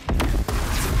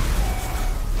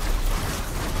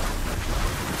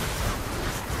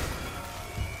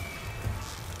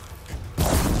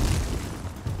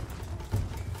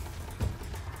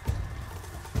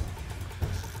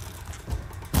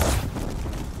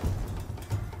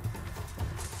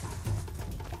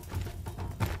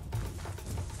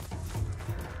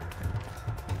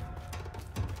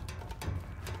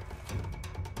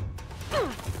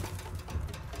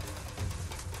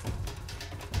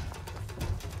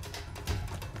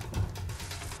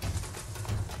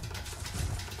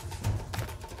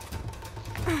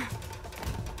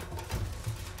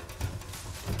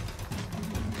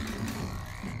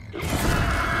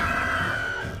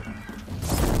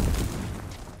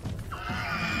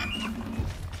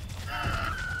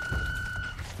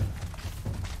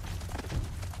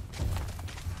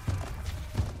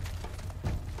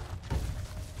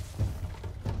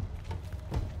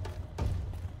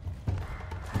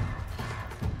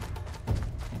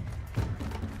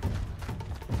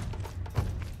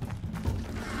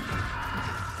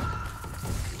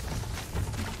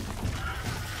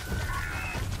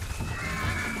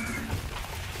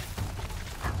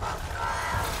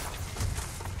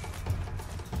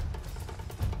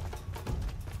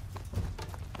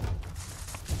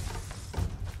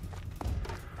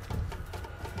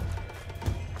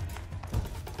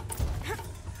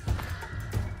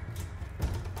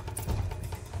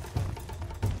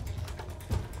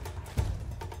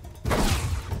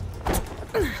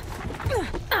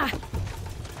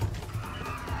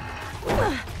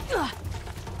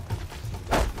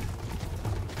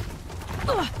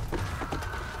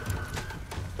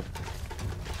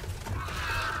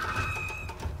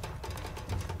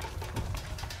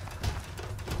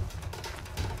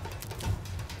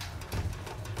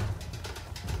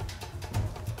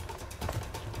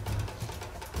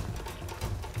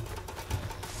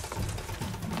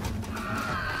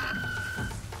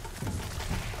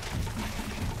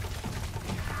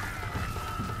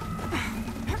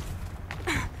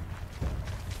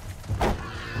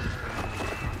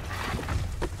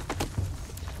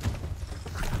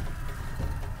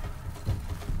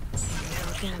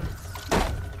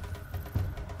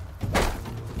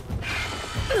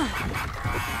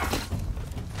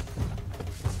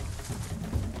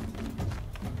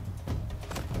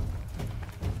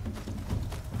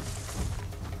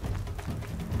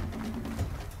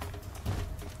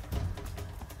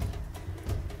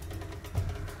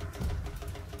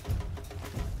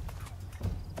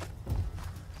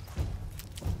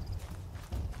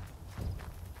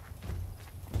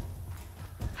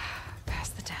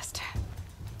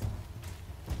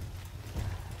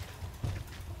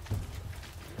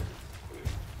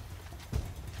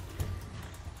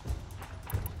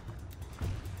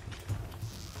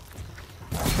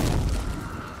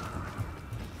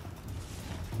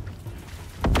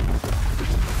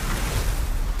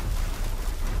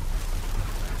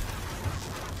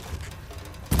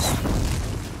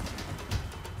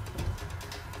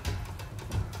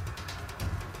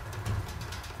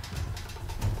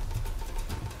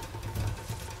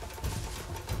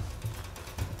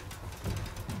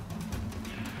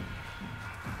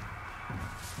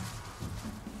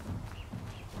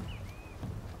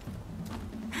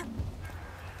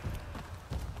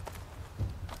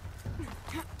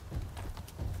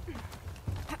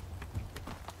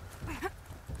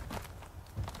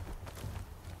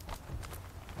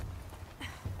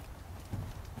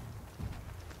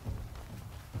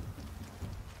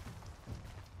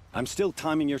 I'm still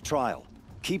timing your trial.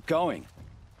 Keep going.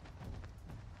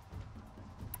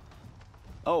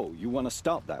 Oh, you want to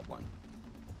stop that one?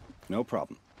 No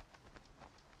problem.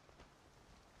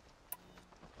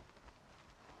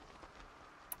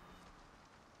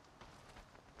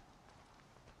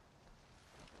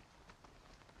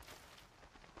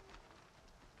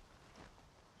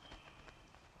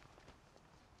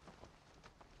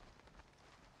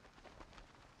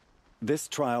 This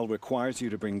trial requires you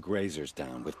to bring grazers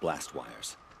down with blast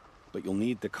wires. But you'll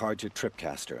need the Carja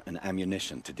tripcaster and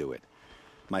ammunition to do it.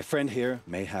 My friend here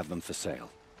may have them for sale.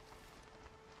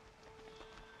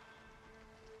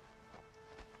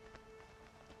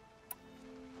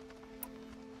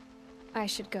 I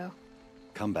should go.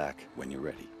 Come back when you're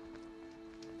ready.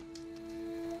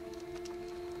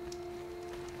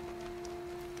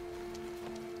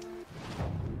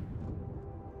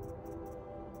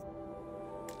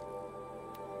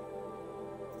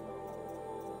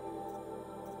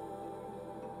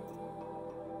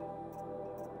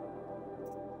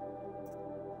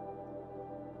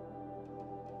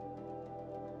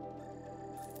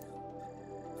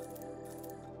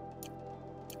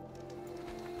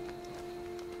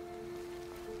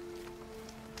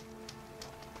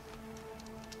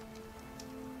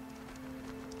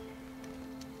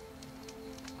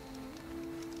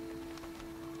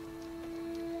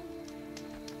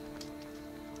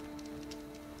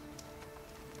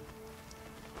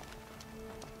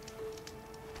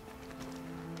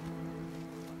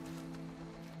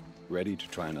 Ready to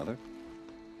try another?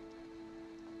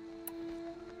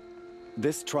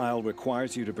 This trial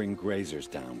requires you to bring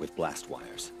grazers down with blast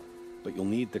wires. But you'll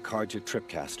need the Carja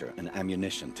tripcaster and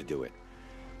ammunition to do it.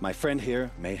 My friend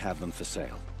here may have them for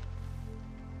sale.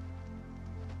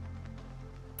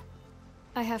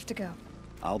 I have to go.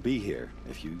 I'll be here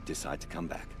if you decide to come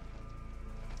back.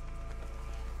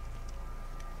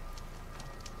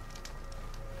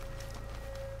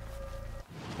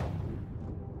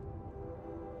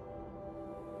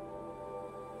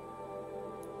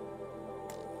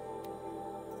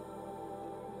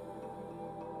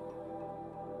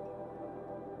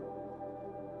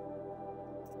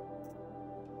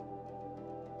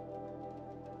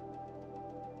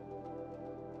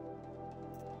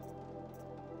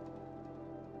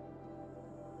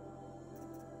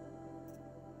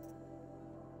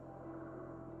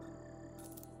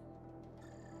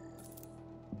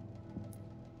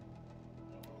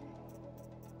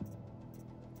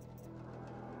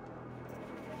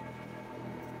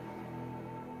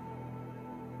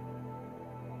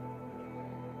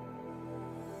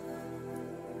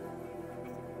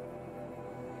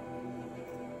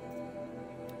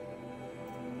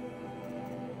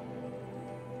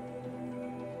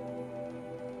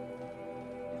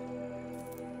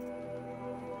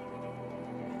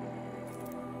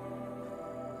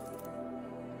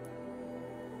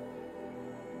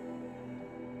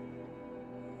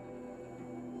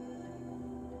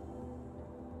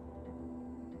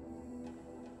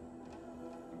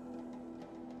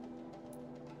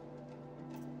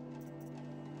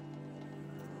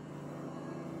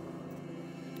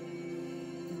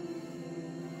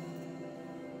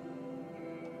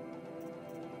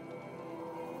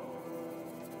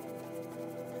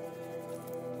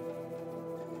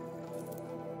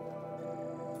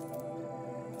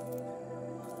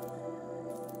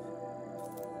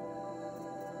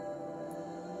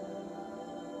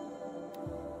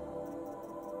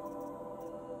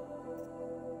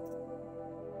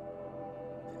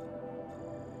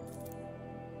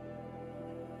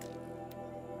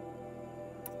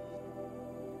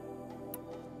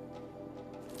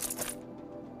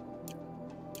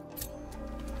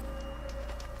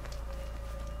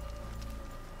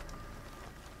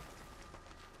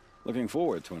 Looking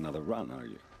forward to another run, are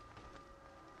you?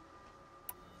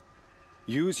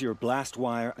 Use your blast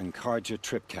wire and Carja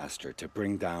tripcaster to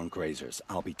bring down grazers.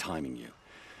 I'll be timing you.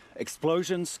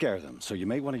 Explosions scare them, so you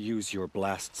may want to use your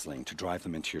blast sling to drive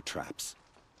them into your traps.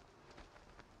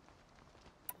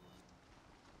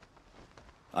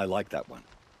 I like that one.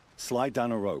 Slide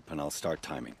down a rope and I'll start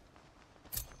timing.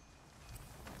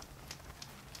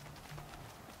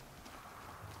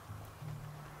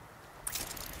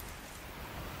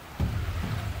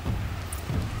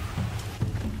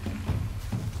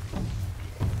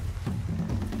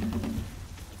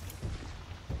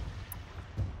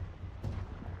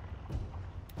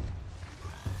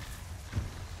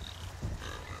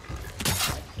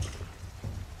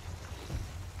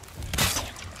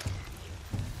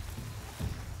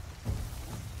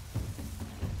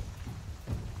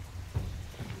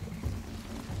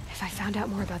 If I found out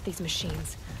more about these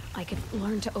machines, I could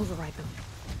learn to override them.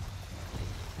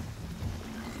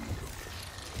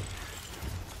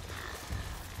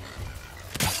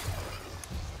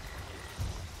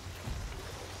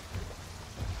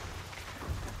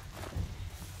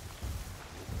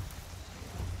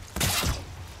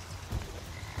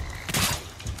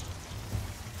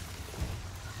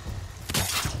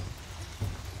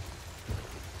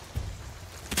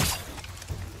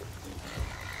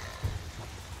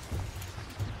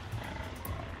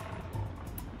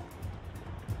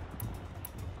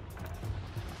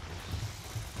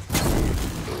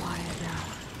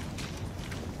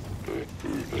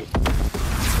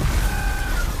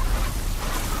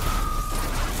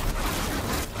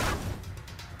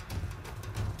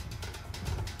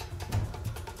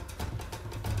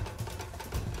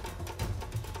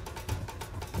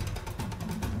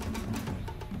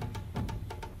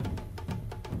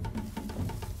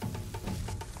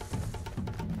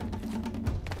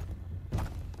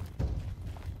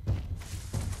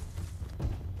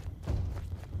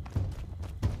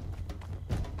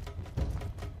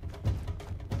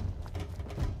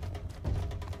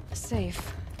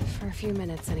 safe. For a few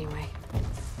minutes, anyway.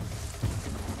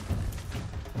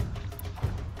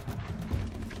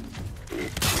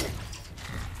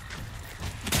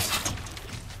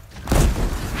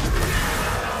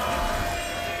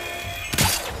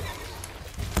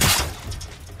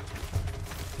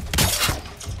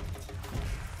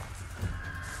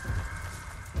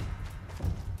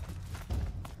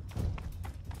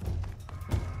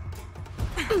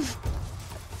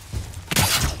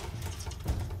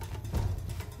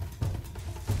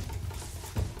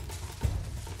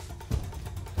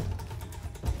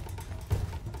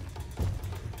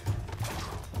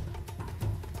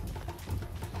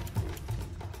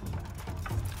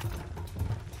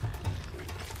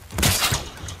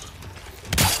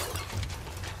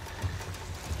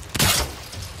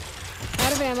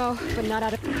 Out of ammo, but not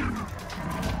out of...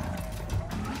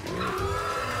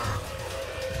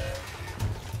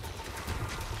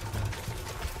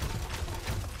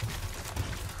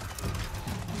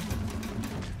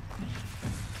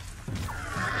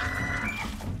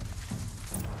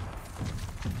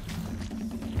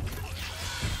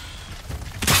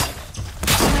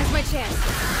 Now's my chance.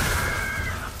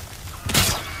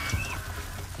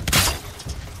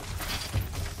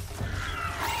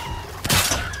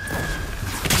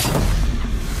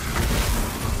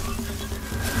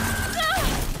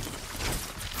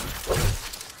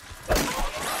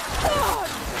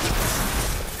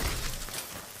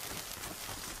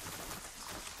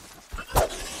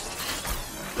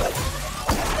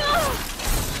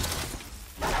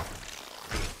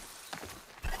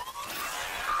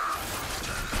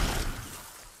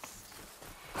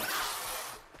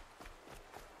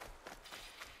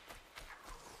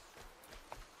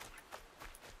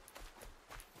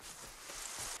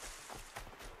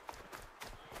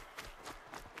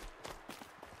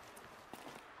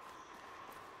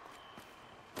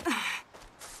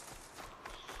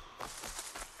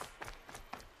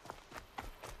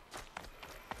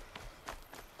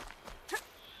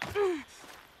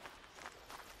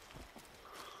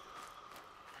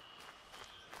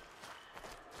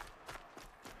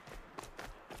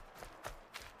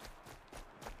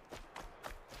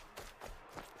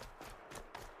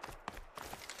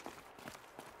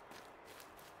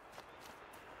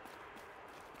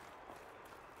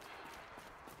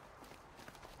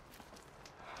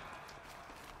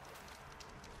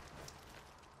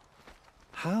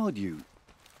 How'd you...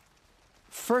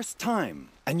 First time,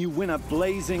 and you win a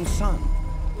blazing sun.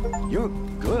 You're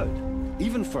good,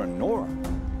 even for Nora.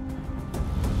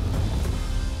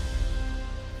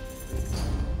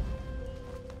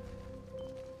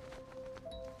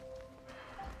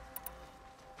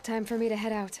 Time for me to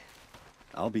head out.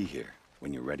 I'll be here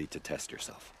when you're ready to test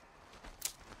yourself.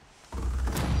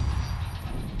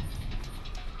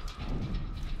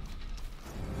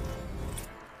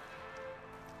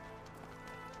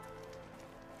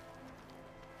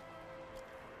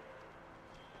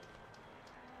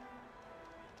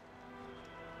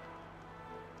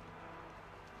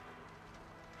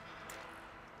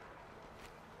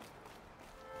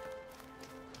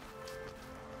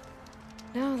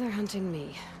 Now they're hunting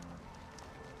me.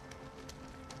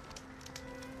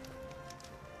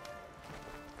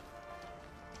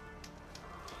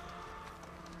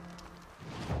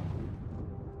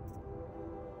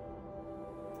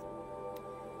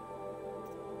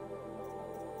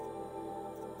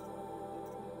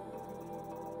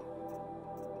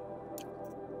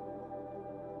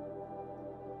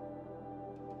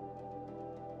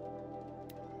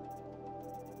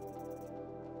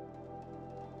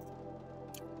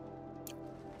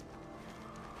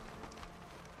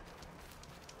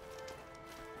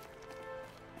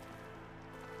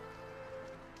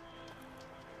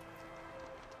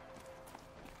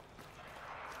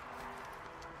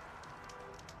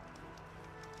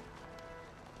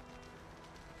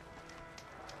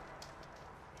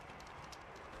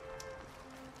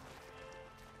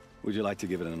 Would you like to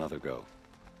give it another go?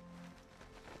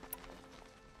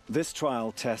 This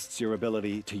trial tests your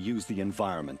ability to use the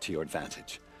environment to your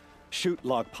advantage. Shoot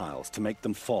log piles to make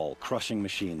them fall, crushing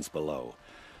machines below.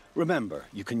 Remember,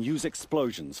 you can use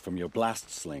explosions from your blast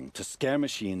sling to scare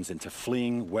machines into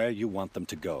fleeing where you want them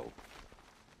to go.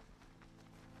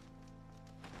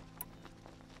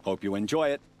 Hope you enjoy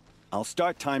it. I'll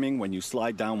start timing when you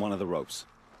slide down one of the ropes.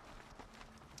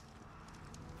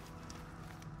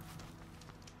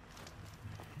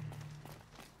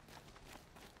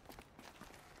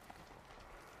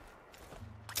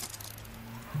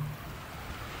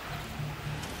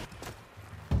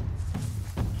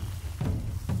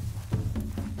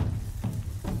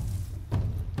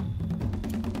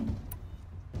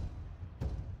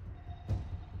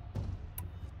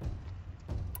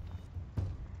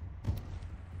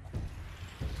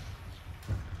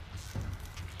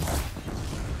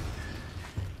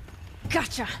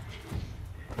 Gotcha!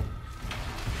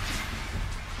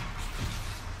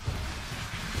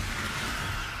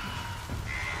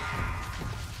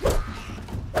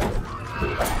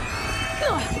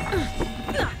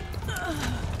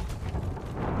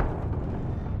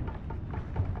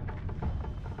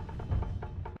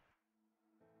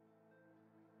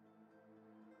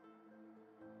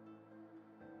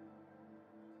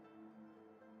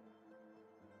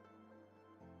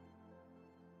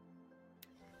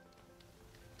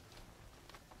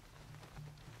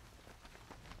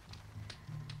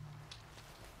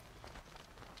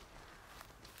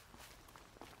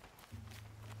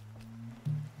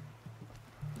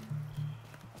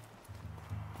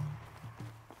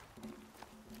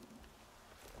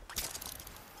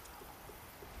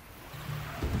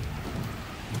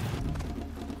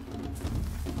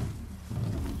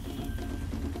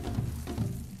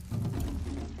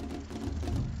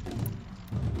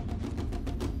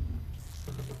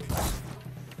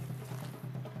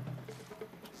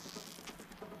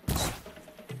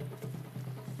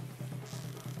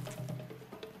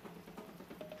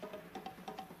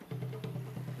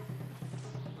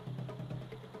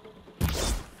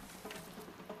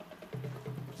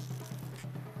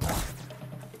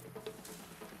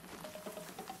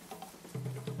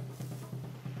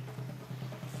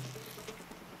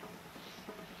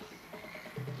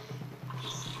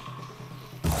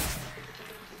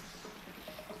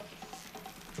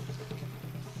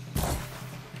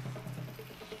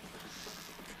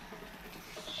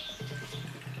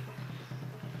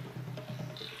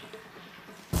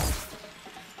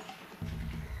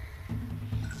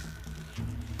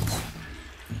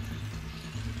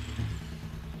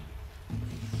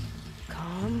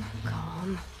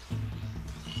 Calm.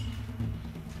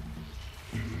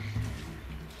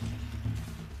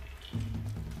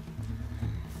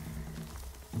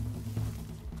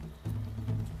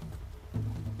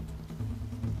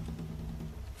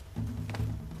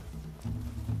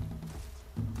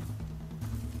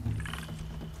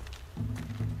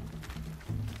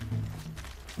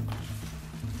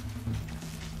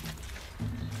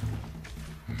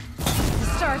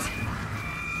 Start.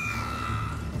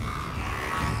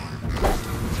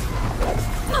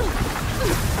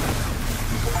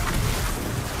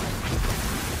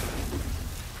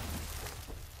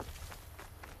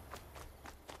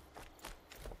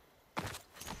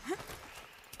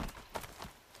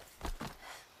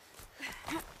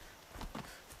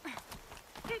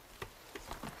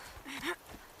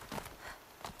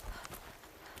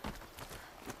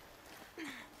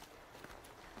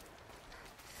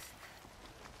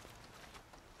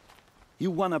 You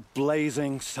won a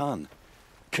blazing sun.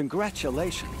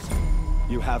 Congratulations.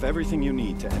 You have everything you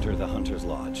need to enter the Hunter's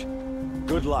Lodge.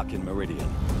 Good luck in Meridian.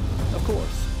 Of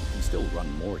course, you can still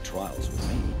run more trials with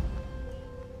me.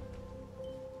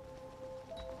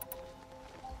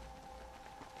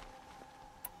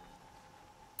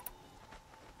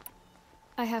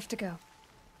 I have to go.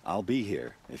 I'll be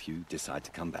here if you decide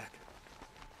to come back.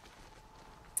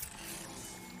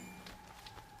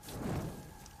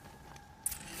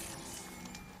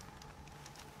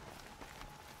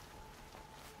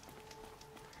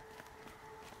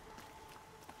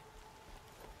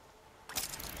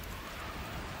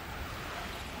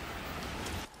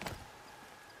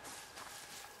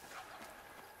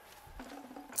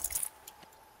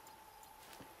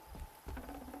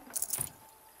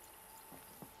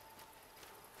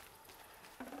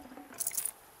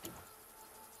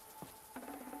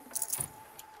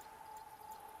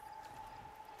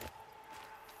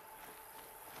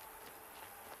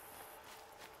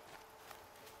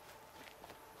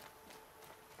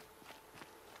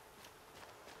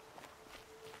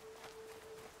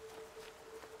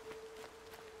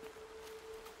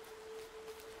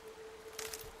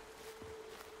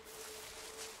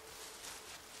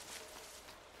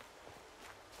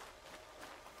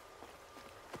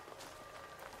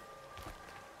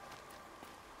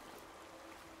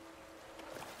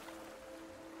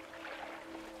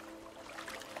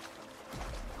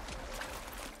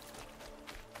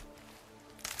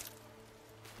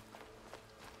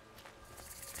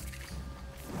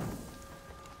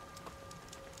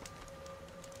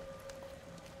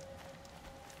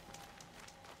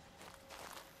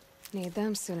 Need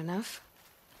them soon enough.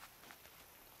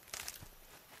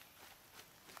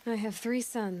 I have 3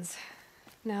 sons.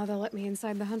 Now they'll let me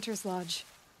inside the Hunter's Lodge.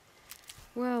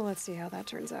 Well, let's see how that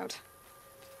turns out.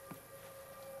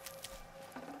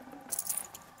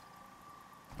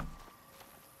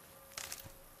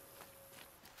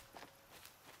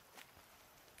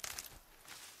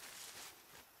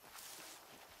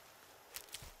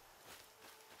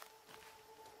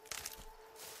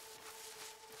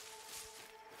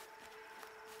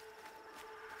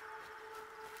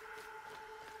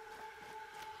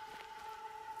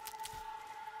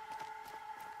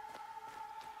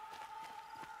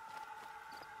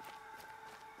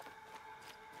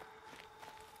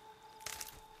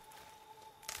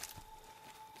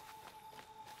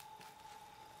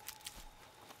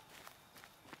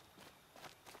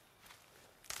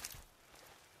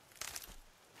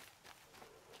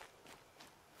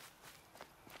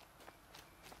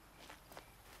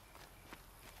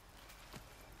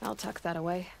 I'll tuck that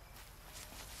away.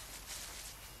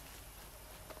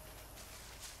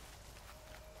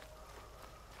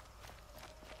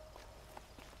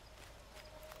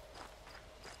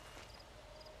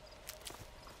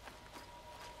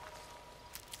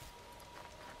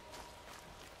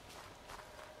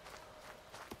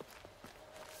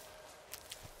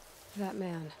 That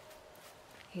man.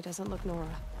 He doesn't look Nora.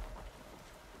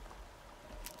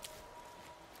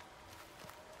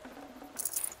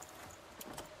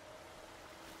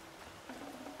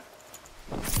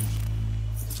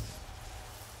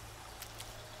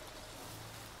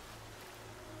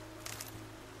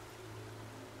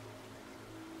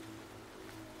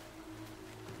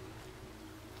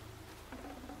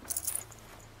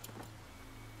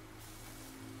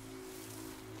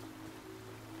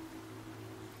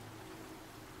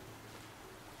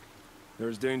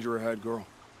 There's danger ahead, girl.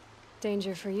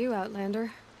 Danger for you,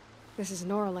 Outlander. This is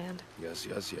Noraland. Yes,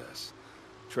 yes, yes.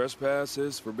 Trespass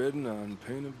is forbidden on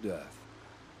pain of death.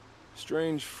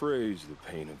 Strange phrase, the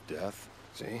pain of death.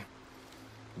 See?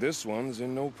 This one's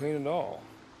in no pain at all.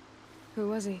 Who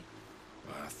was he?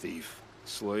 A thief,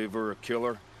 slaver, a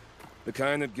killer. The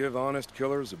kind that give honest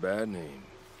killers a bad name.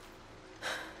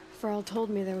 Farrell told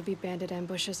me there would be bandit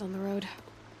ambushes on the road.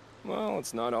 Well,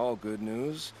 it's not all good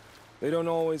news. They don't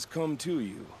always come to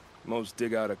you. Most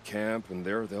dig out a camp, and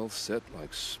there they'll sit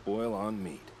like spoil on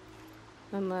meat.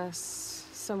 Unless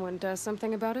someone does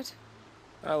something about it?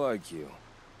 I like you.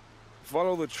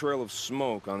 Follow the trail of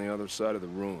smoke on the other side of the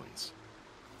ruins.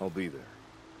 I'll be there.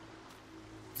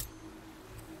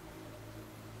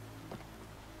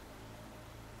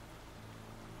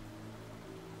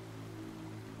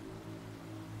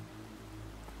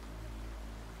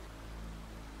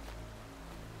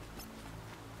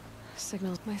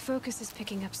 Signal. My focus is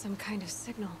picking up some kind of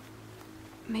signal.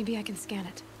 Maybe I can scan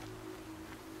it.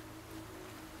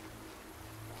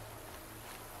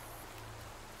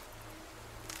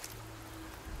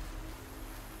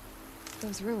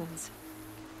 Those ruins.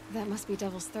 That must be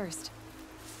Devil's Thirst.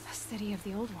 A city of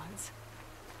the old ones.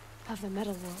 Of the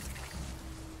metal world.